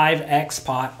 2.5x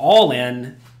pot all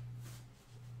in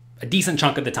a decent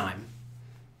chunk of the time.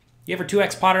 You ever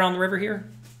 2x potted on the river here?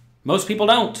 Most people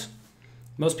don't.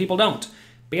 Most people don't.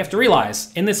 But you have to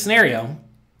realize, in this scenario,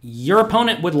 your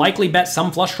opponent would likely bet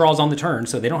some flush draws on the turn,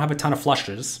 so they don't have a ton of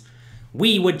flushes.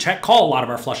 We would check call a lot of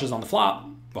our flushes on the flop.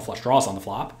 Well, flush draws on the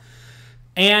flop.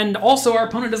 And also, our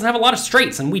opponent doesn't have a lot of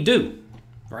straights, and we do,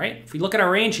 right? If we look at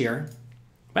our range here,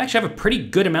 we actually have a pretty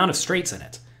good amount of straights in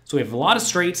it. So we have a lot of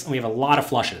straights, and we have a lot of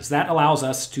flushes. That allows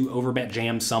us to overbet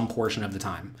jam some portion of the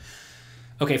time.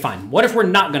 Okay, fine. What if we're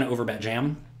not going to overbet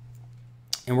jam?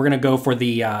 And we're going to go for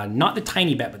the, not the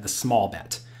tiny bet, but the small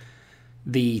bet.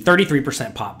 The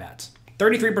 33% pot bet.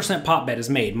 33% pot bet is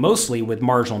made mostly with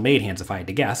marginal made hands, if I had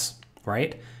to guess,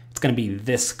 right? It's going to be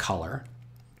this color.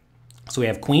 So we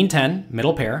have queen 10,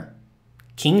 middle pair,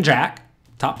 king jack,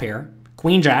 top pair,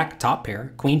 queen jack, top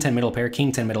pair, queen 10, middle pair,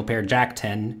 king 10, middle pair, jack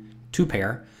 10, two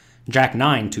pair, jack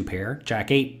 9, two pair,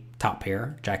 jack 8, top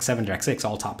pair, jack 7, jack 6,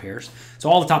 all top pairs. So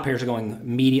all the top pairs are going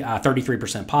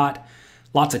 33% pot.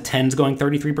 Lots of 10s going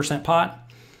 33% pot.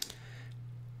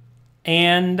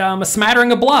 And a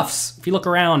smattering of bluffs. If you look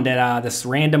around at this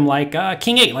random like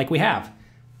king 8 like we have,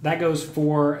 that goes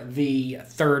for the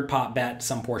third pot bet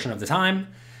some portion of the time.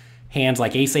 Hands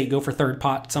like ace 8 go for third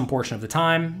pot some portion of the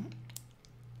time.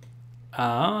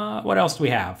 What else do we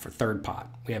have for third pot?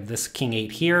 We have this king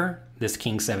 8 here, this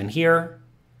king 7 here,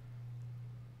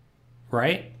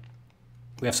 right?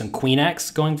 We have some queen X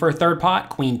going for a third pot,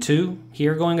 queen 2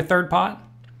 here going a third pot,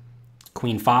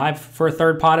 queen 5 for a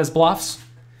third pot as bluffs.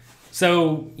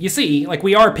 So you see, like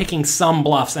we are picking some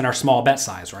bluffs in our small bet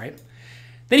size, right?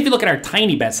 Then if you look at our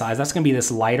tiny bet size, that's going to be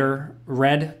this lighter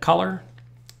red color.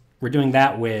 We're doing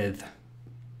that with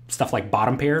stuff like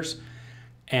bottom pairs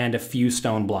and a few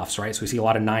stone bluffs, right? So we see a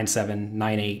lot of 9-7,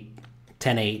 9-8,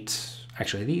 10-8.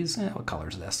 Actually, these, what color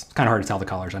is this? It's kind of hard to tell the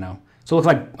colors, I know. So it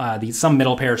looks like some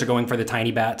middle pairs are going for the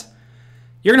tiny bet.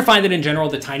 You're going to find that in general,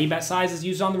 the tiny bet size is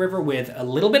used on the river with a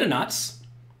little bit of nuts,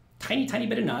 tiny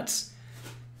bit of nuts,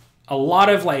 a lot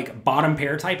of like bottom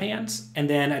pair type hands, and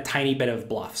then a tiny bit of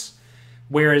bluffs.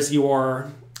 Whereas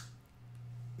your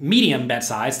medium bet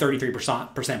size,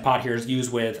 33% pot here, is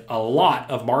used with a lot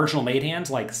of marginal made hands,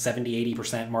 like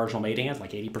 70-80% marginal made hands,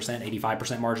 like 80%,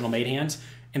 85% marginal made hands,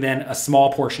 and then a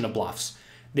small portion of bluffs.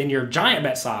 Then your giant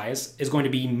bet size is going to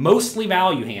be mostly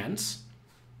value hands.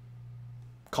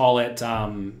 Call it,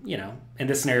 you know, in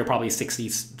this scenario, probably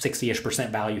 60-ish%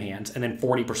 value hands, and then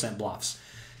 40% bluffs.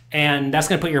 And that's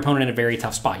going to put your opponent in a very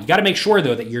tough spot. You got to make sure,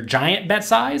 though, that your giant bet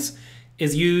size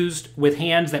is used with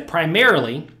hands that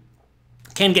primarily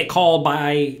can get called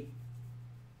by,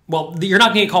 well, you're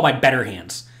not going to get called by better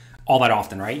hands all that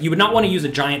often, right? You would not want to use a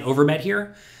giant overbet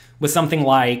here with something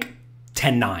like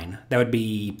 10-9. That would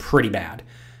be pretty bad.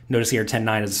 Notice here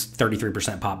 10-9 is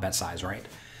 33% pot bet size, right?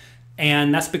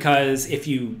 And that's because if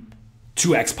you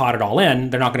 2x pot it all in,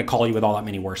 they're not going to call you with all that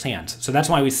many worse hands. So that's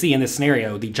why we see in this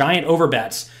scenario, the giant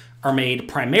overbets are made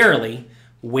primarily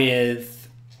with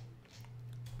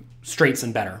straights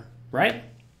and better, right?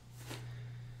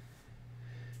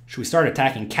 Should we start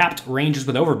attacking capped ranges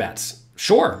with overbets?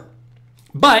 Sure.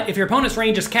 But if your opponent's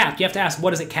range is capped, you have to ask,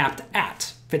 what is it capped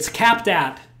at? If it's capped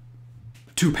at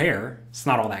two pair, it's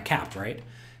not all that capped, right?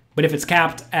 But if it's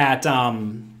capped at,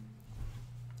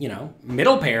 you know,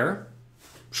 middle pair,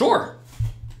 sure.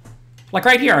 Like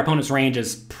right here, our opponent's range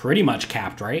is pretty much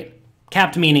capped, right?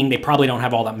 Capped meaning they probably don't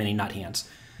have all that many nut hands.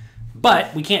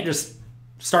 But we can't just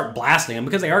start blasting them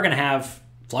because they are going to have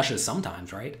flushes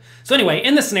sometimes, right? So anyway,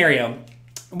 in this scenario,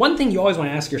 one thing you always want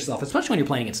to ask yourself, especially when you're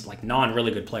playing against like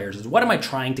non-really good players, is what am I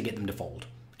trying to get them to fold?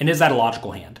 And is that a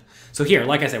logical hand? So here,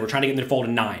 like I said, we're trying to get them to fold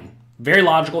a 9. Very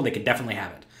logical. They could definitely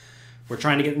have it. We're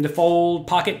trying to get them to fold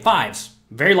pocket fives.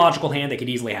 Very logical hand, they could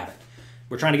easily have it.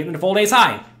 We're trying to get them to fold ace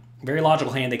high. Very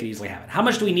logical hand, they could easily have it. How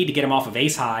much do we need to get them off of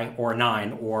ace high or a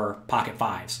 9 or pocket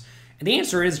fives? And the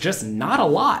answer is just not a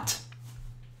lot.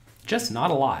 Just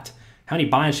not a lot. How many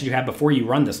buy-ins should you have before you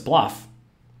run this bluff?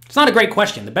 It's not a great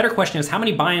question. The better question is how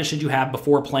many buy-ins should you have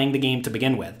before playing the game to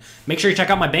begin with? Make sure you check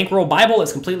out my Bankroll Bible.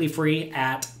 It's completely free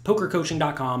at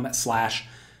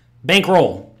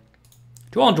pokercoaching.com/bankroll.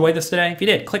 Did you all enjoy this today? If you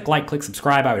did, click like, click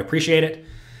subscribe. I would appreciate it.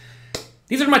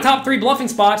 These are my top 3 bluffing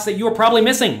spots that you are probably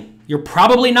missing. You're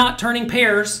probably not turning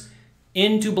pairs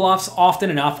into bluffs often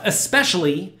enough,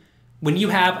 especially when you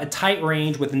have a tight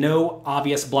range with no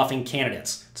obvious bluffing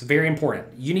candidates. It's very important.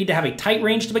 You need to have a tight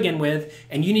range to begin with,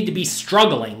 and you need to be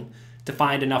struggling to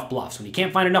find enough bluffs. When you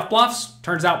can't find enough bluffs,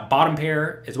 turns out bottom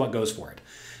pair is what goes for it.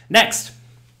 Next,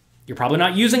 you're probably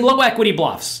not using low equity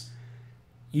bluffs.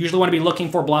 You usually want to be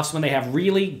looking for bluffs when they have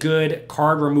really good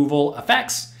card removal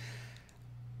effects,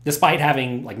 despite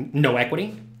having like no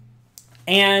equity.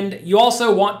 And you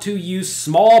also want to use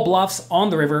small bluffs on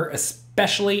the river,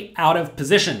 especially out of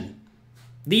position.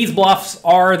 These bluffs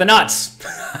are the nuts.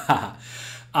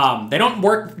 They don't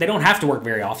work. They don't have to work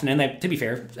very often, and they, to be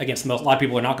fair, against most, a lot of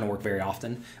people are not going to work very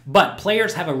often. But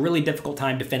players have a really difficult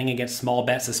time defending against small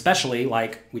bets, especially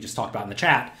like we just talked about in the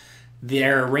chat.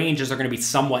 Their ranges are going to be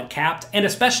somewhat capped, and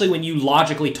especially when you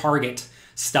logically target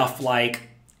stuff like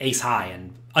ace high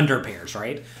and under pairs,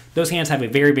 right? Those hands have a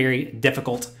very, very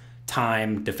difficult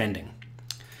time defending.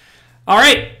 All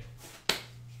right,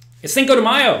 it's Cinco de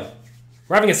Mayo.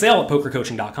 We're having a sale at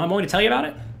pokercoaching.com. I want to tell you about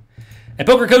it. At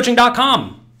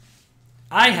pokercoaching.com,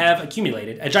 I have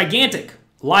accumulated a gigantic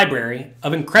library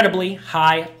of incredibly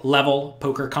high-level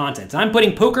poker content. And I'm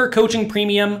putting Poker Coaching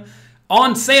Premium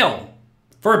on sale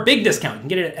for a big discount. You can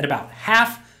get it at about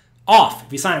half off.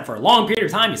 If you sign up for a long period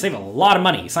of time, you save a lot of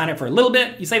money. You sign up for a little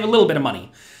bit, you save a little bit of money.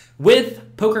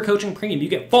 With Poker Coaching Premium, you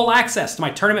get full access to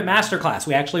my Tournament Masterclass.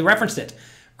 We actually referenced it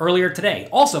earlier today.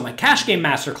 Also, my Cash Game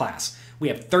Masterclass. We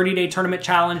have 30-day tournament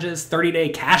challenges, 30-day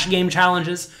cash game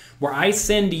challenges, where I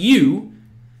send you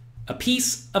a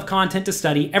piece of content to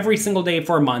study every single day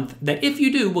for a month that, if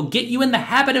you do, will get you in the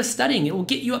habit of studying. It will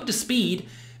get you up to speed,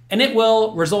 and it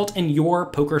will result in your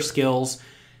poker skills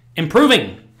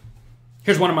improving.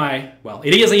 Here's one of my, well,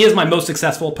 he is my most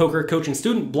successful poker coaching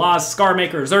student, Blaz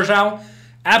Scarmaker Zerjau.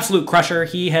 Absolute crusher.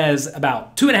 He has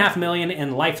about $2.5 million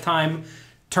in lifetime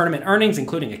tournament earnings,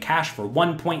 including a cash for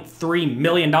 $1.3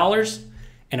 million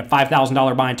and a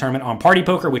 $5,000 buy-in tournament on Party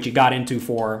Poker, which he got into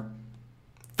for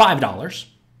 $5.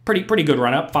 Pretty good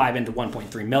run up, 5 into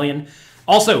 1.3 million.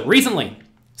 Also, recently,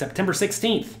 September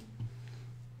 16th,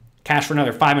 cash for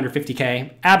another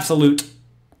 $550K. Absolute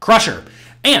crusher.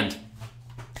 And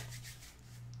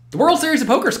the World Series of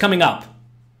Poker is coming up.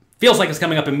 Feels like it's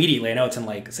coming up immediately. I know it's in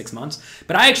like 6 months.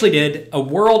 But I actually did a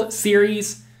World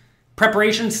Series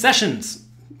preparation sessions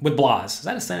with Blaz. Is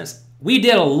that a sentence? We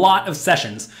did a lot of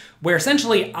sessions where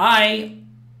essentially I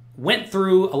went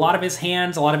through a lot of his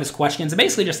hands, a lot of his questions, and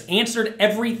basically just answered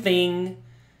everything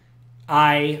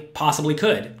I possibly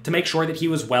could to make sure that he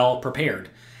was well prepared.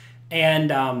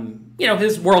 And, you know,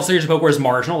 his World Series of Poker is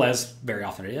marginal, as very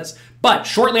often it is. But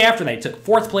shortly after that, he took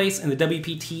 4th place in the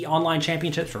WPT Online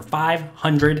Championships for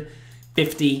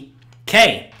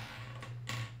 $550K.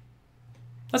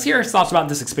 Let's hear his thoughts about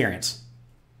this experience.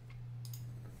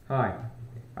 Hi,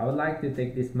 I would like to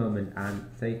take this moment and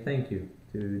say thank you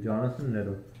to Jonathan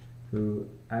Little, who,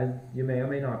 as you may or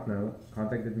may not know,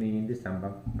 contacted me in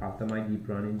December after my deep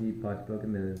run in the Party Poker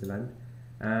Millions event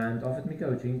and offered me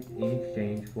coaching in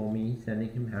exchange for me sending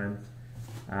him hands,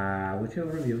 which he'll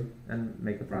review and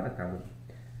make a product out of.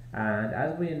 And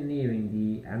as we are nearing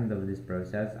the end of this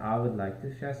process, I would like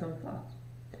to share some thoughts.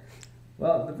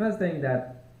 Well, the first thing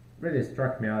that really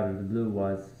struck me out of the blue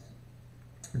was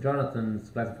Jonathan's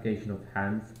classification of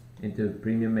hands into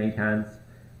premium made hands,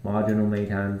 marginal made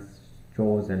hands,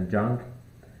 draws and junk.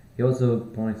 He also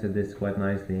points at this quite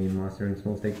nicely in Mastering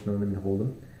Small Stakes No Limit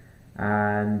Hold'em,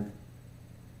 and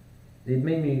it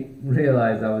made me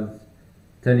realize I was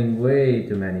turning way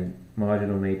too many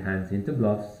marginal made hands into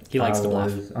bluffs. He likes to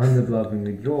bluff. I was under bluffing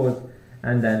with draws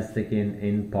and then sticking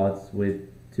in pots with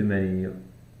too many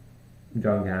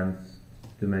junk hands,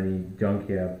 too many junk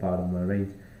here part of my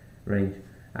range.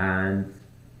 And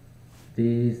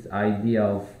this idea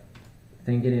of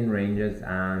thinking in ranges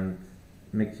and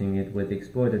mixing it with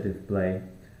exploitative play,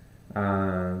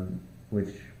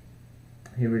 which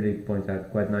he really points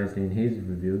out quite nicely in his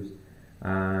reviews,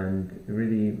 and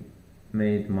really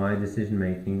made my decision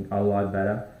making a lot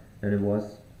better than it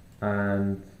was,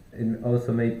 and it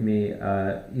also made me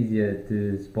easier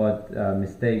to spot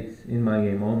mistakes in my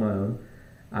game on my own,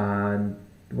 And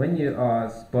when you are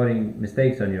spotting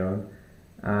mistakes on your own,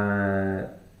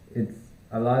 it's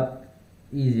a lot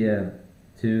easier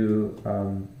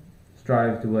to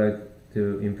strive to work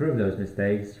to improve those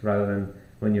mistakes rather than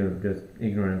when you're just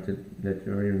ignorant that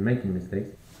you're even making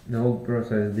mistakes. The whole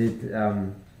process did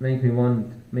make me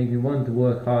want to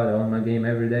work harder on my game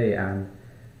every day, and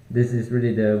this is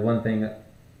really the one thing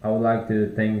I would like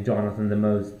to thank Jonathan the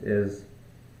most. Is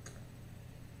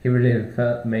he really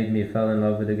made me fall in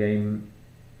love with the game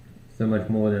so much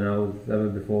more than I was ever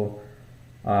before,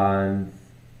 and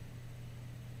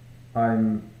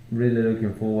I'm really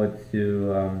looking forward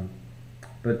to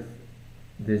put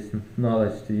this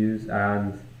knowledge to use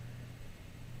and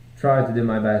try to do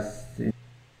my best.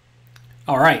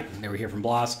 All right, there we hear from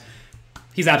Blas.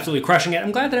 He's absolutely crushing it.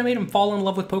 I'm glad that I made him fall in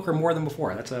love with poker more than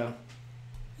before. That's a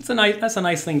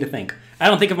nice thing to think. I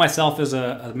don't think of myself as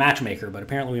a matchmaker, but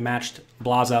apparently we matched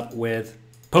Blas up with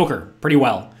poker pretty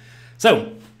well.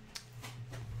 So,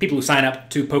 people who sign up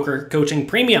to Poker Coaching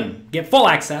Premium get full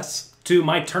access to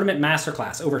my tournament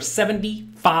masterclass. Over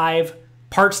 75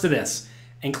 parts to this,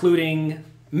 including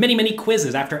many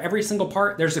quizzes. After every single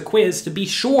part, there's a quiz to be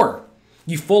sure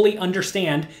you fully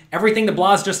understand everything that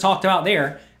Blas just talked about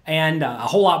there, and a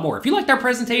whole lot more. If you liked our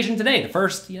presentation today, the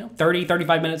first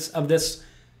 30-35 minutes of this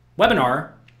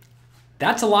webinar,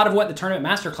 that's a lot of what the tournament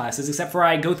masterclass is, except for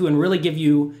I go through and really give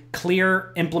you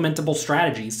clear, implementable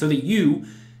strategies so that you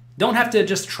don't have to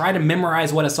just try to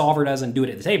memorize what a solver does and do it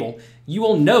at the table. You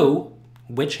will know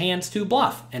which hands to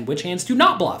bluff and which hands to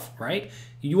not bluff, right?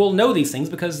 You will know these things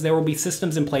because there will be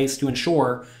systems in place to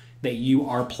ensure that you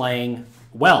are playing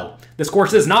well. This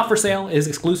course is not for sale. It is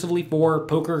exclusively for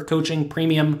Poker Coaching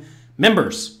Premium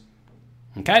members.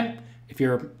 Okay? If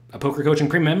you're a Poker Coaching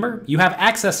Premium member, you have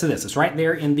access to this. It's right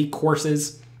there in the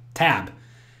Courses tab.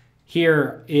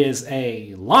 Here is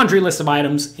a laundry list of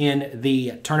items in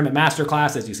the Tournament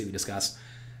Masterclass. As you see, we discuss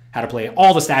how to play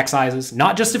all the stack sizes,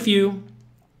 not just a few,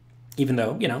 even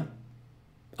though,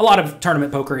 a lot of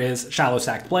tournament poker is shallow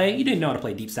stacked play. You do know how to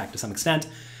play deep stack to some extent.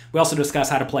 We also discuss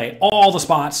how to play all the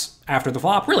spots after the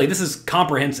flop. Really, this is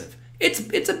comprehensive.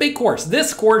 It's a big course.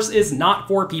 This course is not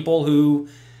for people who,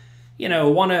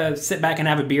 want to sit back and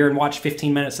have a beer and watch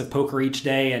 15 minutes of poker each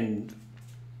day and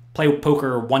play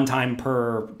poker one time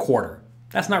per quarter.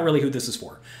 That's not really who this is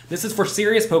for. This is for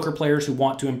serious poker players who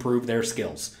want to improve their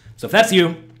skills. So if that's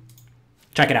you,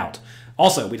 check it out.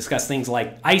 Also, we discuss things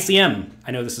like ICM.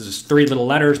 I know this is just 3 little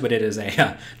letters, but it is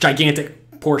a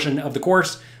gigantic portion of the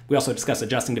course. We also discuss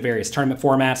adjusting to various tournament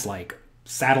formats like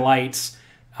satellites,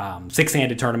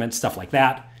 6-handed tournaments, stuff like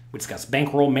that. We discuss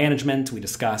bankroll management. We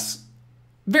discuss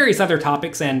various other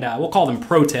topics, and we'll call them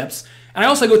pro tips. And I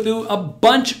also go through a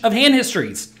bunch of hand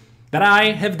histories that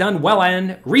I have done well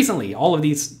in recently. All of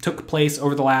these took place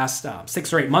over the last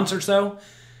 6 or 8 months or so.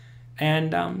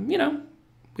 And,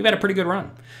 we've had a pretty good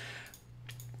run.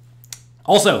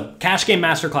 Also, Cash Game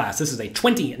Masterclass. This is a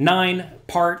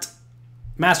 29-part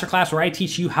masterclass where I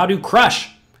teach you how to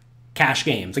crush cash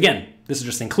games. Again, this is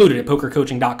just included at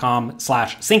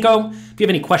pokercoaching.com/cinco. If you have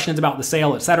any questions about the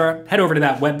sale, etc., head over to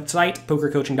that website,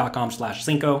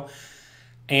 pokercoaching.com/cinco,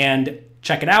 and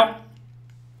check it out.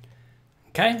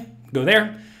 Okay, go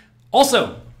there.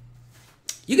 Also,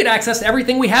 you get access to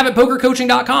everything we have at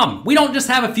pokercoaching.com. We don't just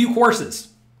have a few courses.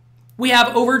 We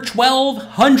have over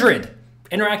 1,200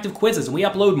 interactive quizzes, and we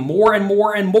upload more and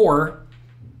more and more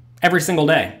every single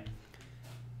day.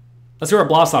 Let's hear what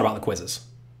Blas thought about the quizzes.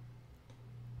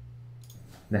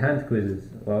 The hand quizzes.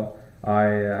 Well,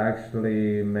 I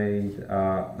actually made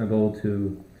a goal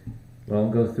to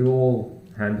go through all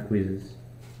hand quizzes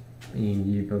in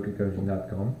the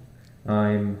pokercoaching.com.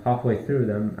 I'm halfway through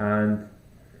them, and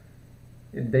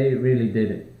they really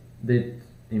did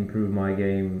improve my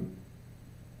game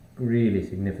really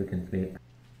significantly.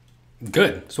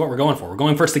 Good. That's what we're going for. We're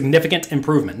going for significant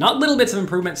improvement. Not little bits of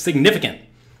improvement, significant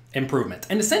improvement.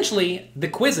 And essentially, the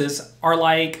quizzes are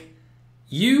like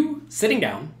you sitting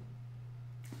down,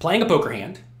 playing a poker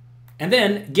hand, and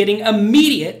then getting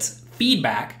immediate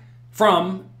feedback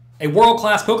from a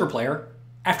world-class poker player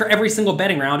after every single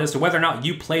betting round as to whether or not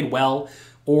you played well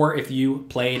or if you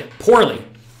played poorly.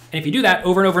 And if you do that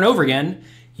over and over and over again,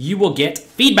 you will get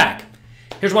feedback.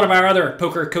 Here's one of our other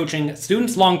poker coaching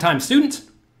students, longtime student.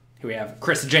 Here we have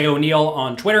Chris J. O'Neill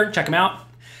on Twitter. Check him out.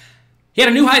 He had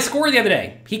a new high score the other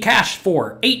day. He cashed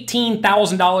for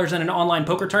 $18,000 in an online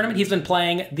poker tournament. He's been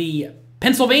playing the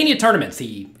Pennsylvania tournaments.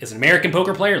 He is an American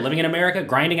poker player, living in America,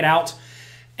 grinding it out.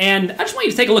 And I just want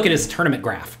you to take a look at his tournament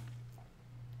graph.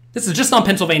 This is just on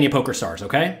Pennsylvania Poker Stars,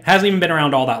 okay? Hasn't even been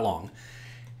around all that long.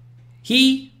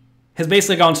 He has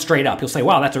basically gone straight up. You'll say,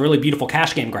 wow, that's a really beautiful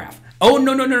cash game graph. Oh,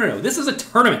 no. This is a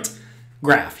tournament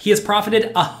graph. He has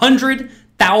profited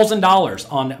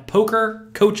 $100,000 on poker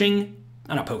coaching,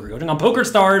 not poker coaching, on Poker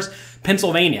Stars,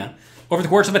 Pennsylvania, over the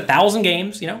course of 1,000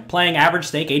 games, playing average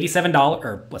stake $87,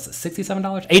 or what's it,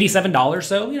 $67? $87.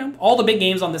 So, all the big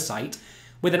games on this site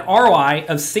with an ROI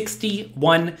of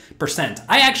 61%.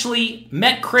 I actually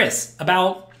met Chris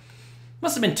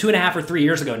must have been 2.5 or 3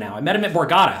 years ago now. I met him at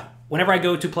Borgata. Whenever I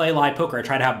go to play live poker, I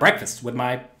try to have breakfast with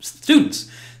my students.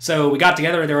 So we got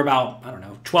together. There were about,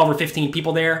 12 or 15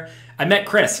 people there. I met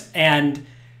Chris, and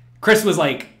Chris was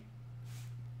like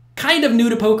kind of new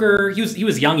to poker. He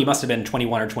was young. He must have been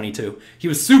 21 or 22. He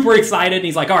was super excited. And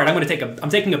he's like, all right, I'm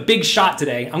taking a big shot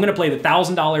today. I'm going to play the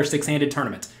 $1,000 six-handed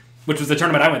tournament, which was the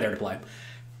tournament I went there to play.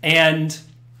 And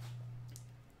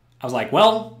I was like,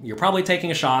 well, you're probably taking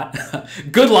a shot.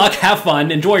 Good luck. Have fun.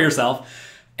 Enjoy yourself.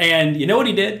 And you know what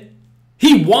he did?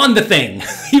 He won the thing.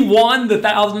 He won the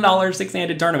 $1,000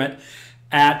 six-handed tournament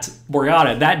at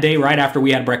Borgata that day right after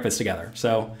we had breakfast together.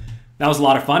 So that was a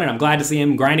lot of fun, and I'm glad to see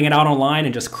him grinding it out online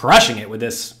and just crushing it with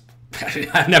this.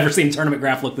 I've never seen tournament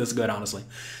graph look this good, honestly.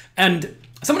 And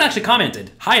someone actually commented,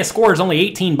 highest score is only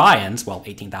 18 buy-ins, well,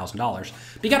 $18,000.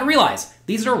 But you got to realize,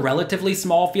 these are relatively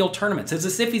small field tournaments. It's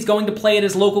as if he's going to play at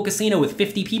his local casino with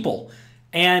 50 people.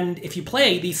 And if you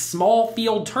play these small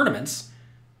field tournaments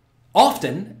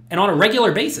often and on a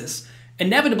regular basis,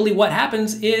 inevitably what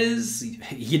happens is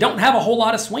you don't have a whole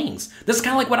lot of swings. This is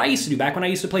kind of like what I used to do back when I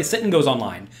used to play sit and goes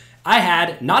online. I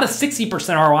had not a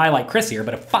 60% ROI like Chris here,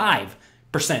 but a 5%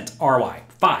 ROI.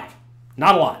 5.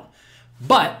 Not a lot.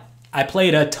 But I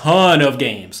played a ton of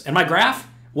games, and my graph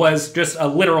was just a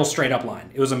literal straight up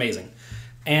line. It was amazing.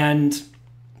 And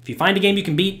if you find a game you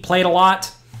can beat, play it a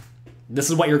lot, this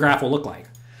is what your graph will look like.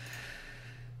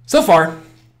 So far,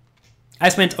 I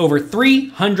spent over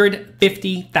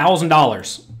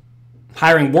 $350,000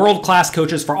 hiring world-class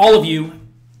coaches for all of you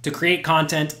to create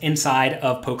content inside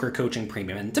of Poker Coaching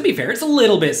Premium. And to be fair, it's a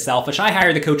little bit selfish. I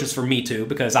hire the coaches for me too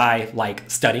because I like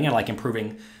studying, I like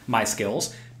improving my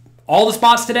skills. All the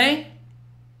spots today,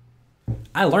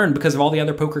 I learned because of all the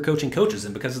other poker coaching coaches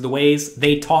and because of the ways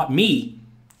they taught me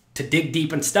to dig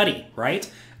deep and study,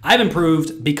 right? I've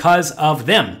improved because of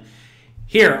them.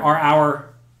 Here are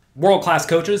our world-class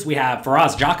coaches. We have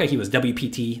Faraz Jaka. He was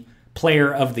WPT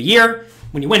Player of the Year.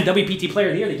 When you win WPT Player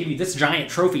of the Year, they give you this giant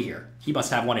trophy here. He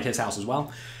must have one at his house as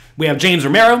well. We have James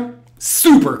Romero,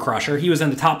 super crusher. He was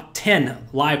in the top 10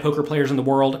 live poker players in the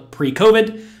world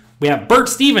pre-COVID. We have Bert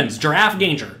Stevens, Giraffe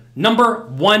Ganger,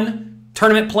 #1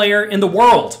 tournament player in the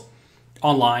world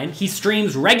online. He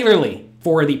streams regularly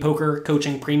for the Poker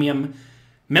Coaching Premium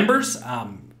members.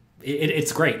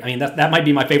 It's great. I mean, that might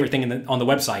be my favorite thing on the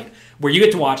website, where you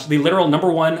get to watch the literal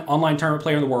 #1 online tournament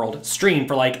player in the world stream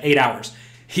for like 8 hours.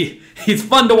 He's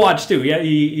fun to watch too. Yeah,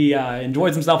 he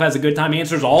enjoys himself, has a good time,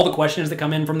 answers all the questions that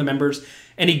come in from the members,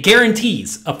 and he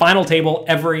guarantees a final table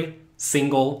every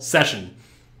single session.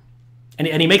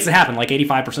 And he makes it happen like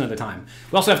 85% of the time.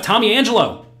 We also have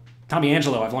Angelo.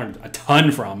 Angelo, I've learned a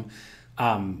ton from.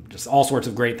 Just all sorts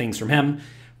of great things from him.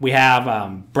 We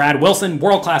have Brad Wilson,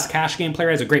 world-class cash game player,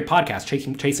 has a great podcast,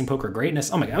 Chasing Poker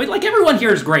Greatness. Oh my God, I mean, like everyone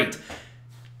here is great.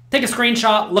 Take a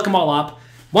screenshot, look them all up.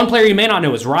 One player you may not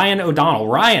know is Ryan O'Donnell.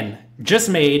 Ryan just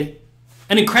made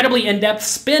an incredibly in-depth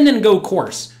spin and go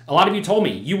course. A lot of you told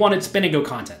me you wanted spin and go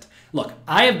content. Look,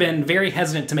 I have been very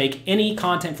hesitant to make any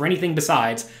content for anything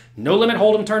besides no limit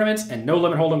hold'em tournaments and no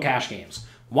limit hold'em cash games.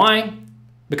 Why?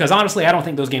 Because honestly, I don't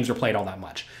think those games are played all that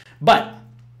much. But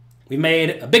we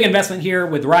made a big investment here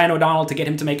with Ryan O'Donnell to get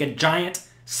him to make a giant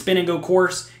spin and go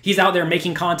course. He's out there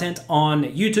making content on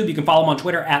YouTube. You can follow him on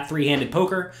Twitter at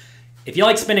 3handedpoker. If you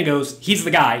like spin and goes, he's the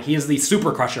guy. He is the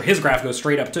super crusher. His graph goes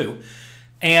straight up too.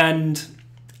 And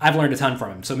I've learned a ton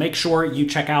from him. So make sure you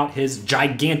check out his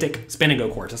gigantic spin and go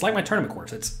course. It's like my tournament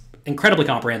course. It's incredibly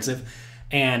comprehensive.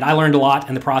 And I learned a lot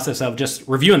in the process of just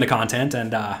reviewing the content. And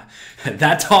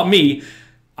that taught me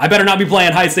I better not be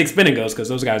playing high stakes spin and goes because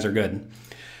those guys are good.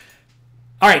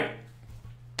 All right.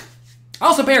 I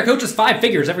also pay our coaches 5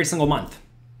 figures every single month.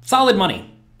 Solid money.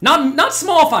 Not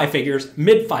small 5 figures,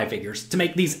 mid 5 figures to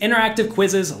make these interactive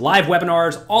quizzes, live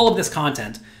webinars, all of this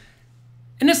content.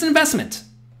 And it's an investment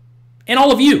in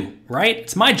all of you, right?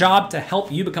 It's my job to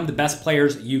help you become the best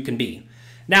players you can be.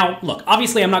 Now, look,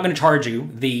 obviously I'm not going to charge you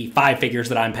the 5 figures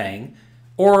that I'm paying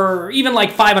or even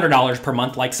like $500 per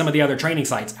month like some of the other training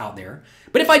sites out there.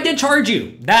 But if I did charge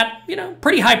you that,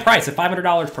 pretty high price of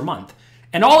 $500 per month,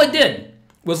 and all it did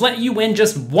was let you win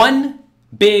just one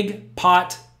big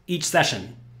pot each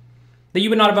session that you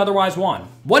would not have otherwise won.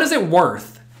 What is it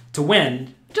worth to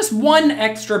win just one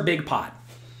extra big pot?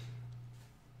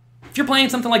 If you're playing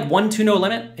something like 1-2 no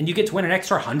limit and you get to win an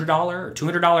extra $100 or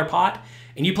 $200 pot,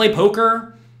 and you play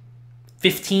poker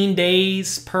 15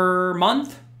 days per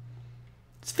month,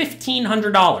 it's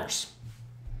 $1,500.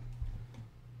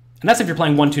 And that's if you're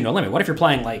playing 1-2 no limit. What if you're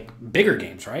playing like bigger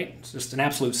games, right? It's just an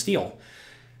absolute steal.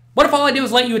 What if all I do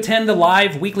is let you attend the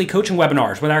live weekly coaching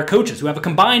webinars with our coaches who have a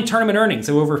combined tournament earnings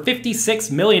of over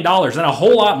 $56 million and a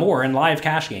whole lot more in live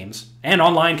cash games and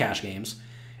online cash games,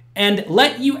 and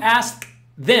let you ask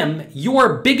them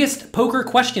your biggest poker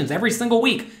questions every single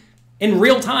week in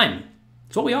real time?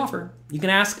 It's what we offer. You can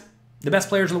ask the best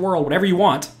players in the world whatever you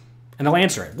want, and they'll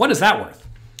answer it. What is that worth?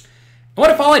 And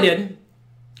what if all I did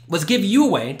was give you a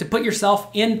way to put yourself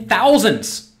in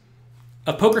thousands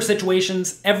of poker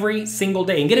situations every single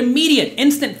day and get immediate,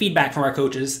 instant feedback from our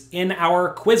coaches in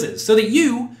our quizzes so that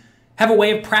you have a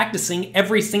way of practicing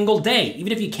every single day,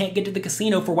 even if you can't get to the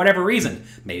casino for whatever reason,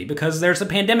 maybe because there's a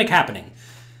pandemic happening.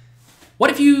 What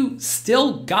if you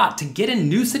still got to get in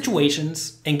new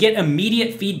situations and get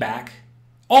immediate feedback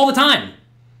all the time?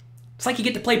 It's like you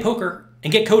get to play poker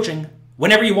and get coaching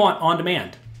whenever you want on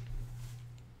demand.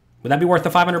 Would that be worth the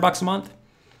 $500 a month?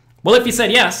 Well, if you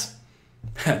said yes,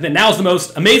 then now's the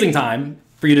most amazing time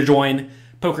for you to join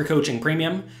Poker Coaching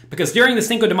Premium, because during the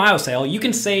Cinco de Mayo sale, you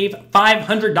can save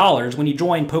 $500 when you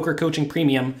join Poker Coaching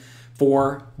Premium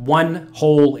for 1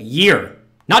 whole year.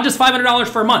 Not just $500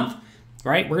 for a month,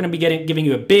 right? We're going to be giving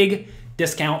you a big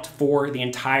discount for the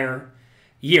entire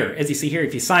year. As you see here,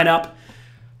 if you sign up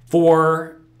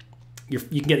for, you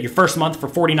can get your first month for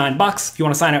 $49. If you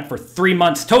want to sign up for 3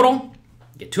 months total,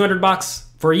 get $200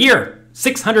 for a year.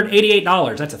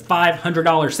 $688. That's a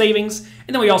 $500 savings.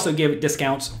 And then we also give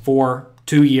discounts for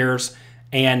 2 years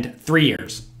and 3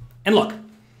 years. And look,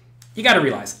 you got to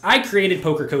realize I created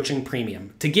Poker Coaching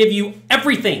Premium to give you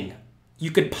everything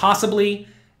you could possibly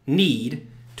need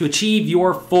to achieve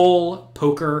your full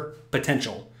poker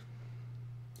potential.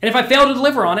 And if I fail to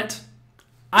deliver on it,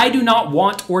 I do not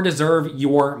want or deserve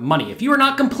your money. If you are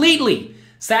not completely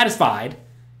satisfied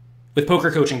with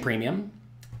Poker Coaching Premium,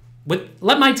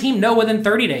 let my team know within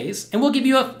 30 days, and we'll give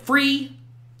you a free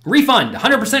refund,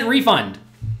 100% refund.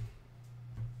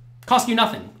 Cost you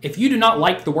nothing. If you do not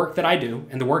like the work that I do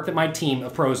and the work that my team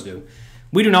of pros do,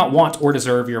 we do not want or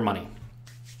deserve your money.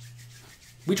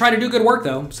 We try to do good work,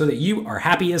 though, so that you are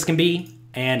happy as can be,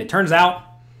 and it turns out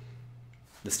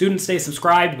the students stay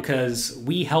subscribed because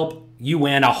we help you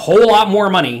win a whole lot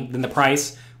more money than the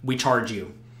price we charge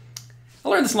you. I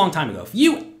learned this a long time ago. If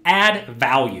you add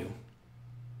value,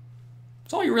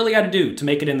 that's all you really got to do to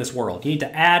make it in this world. You need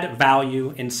to add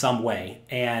value in some way.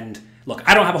 And look,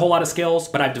 I don't have a whole lot of skills,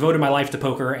 but I've devoted my life to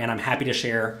poker, and I'm happy to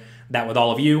share that with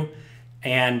all of you.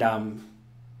 And,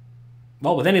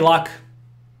 well, with any luck,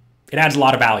 it adds a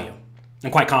lot of value.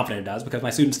 I'm quite confident it does because my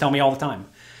students tell me all the time.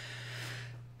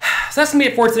 So that's going to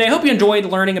be it for today. I hope you enjoyed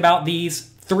learning about these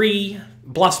 3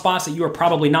 bluff spots that you are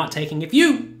probably not taking. If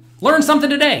you learned something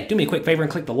today, do me a quick favor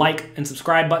and click the like and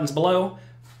subscribe buttons below.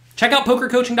 Check out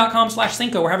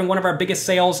pokercoaching.com/Cinco. We're having one of our biggest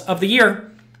sales of the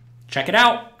year. Check it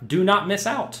out. Do not miss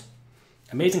out.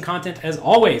 Amazing content as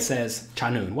always, says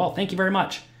Chanun. Well, thank you very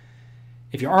much.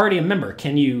 If you're already a member,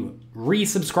 can you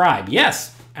resubscribe?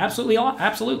 Yes, absolutely.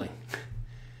 Absolutely.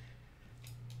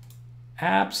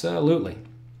 Absolutely.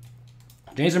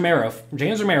 James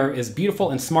Romero is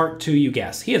beautiful and smart too, you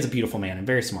guess. He is a beautiful man and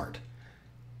very smart.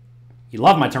 You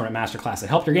love my tournament masterclass. It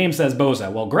helped your game, says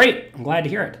Boza. Well, great. I'm glad to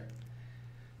hear it.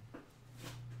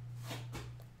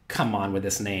 Come on with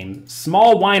this name.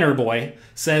 Small Whiner Boy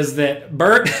says that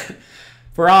Bert,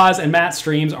 Faraz, and Matt's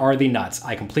streams are the nuts.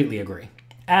 I completely agree.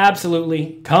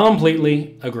 Absolutely,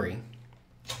 completely agree.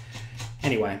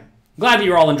 Anyway, glad that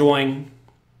you're all enjoying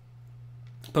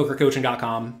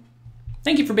pokercoaching.com.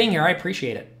 Thank you for being here. I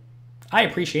appreciate it. I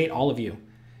appreciate all of you.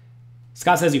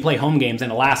 Scott says you play home games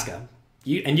in Alaska.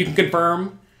 And you can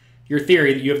confirm your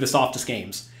theory that you have the softest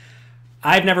games.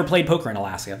 I've never played poker in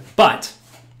Alaska, but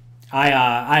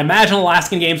I imagine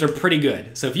Alaskan games are pretty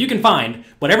good. So if you can find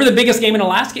whatever the biggest game in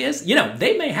Alaska is, you know,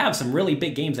 they may have some really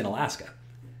big games in Alaska.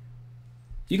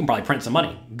 You can probably print some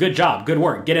money. Good job. Good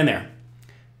work. Get in there.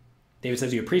 David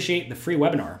says you appreciate the free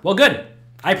webinar. Well, good.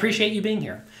 I appreciate you being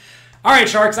here. All right,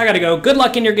 Sharks, I got to go. Good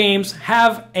luck in your games.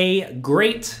 Have a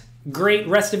great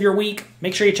rest of your week.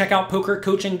 Make sure you check out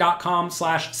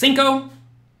pokercoaching.com/Cinco.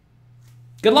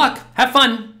 Good luck. Have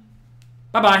fun.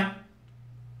 Bye-bye.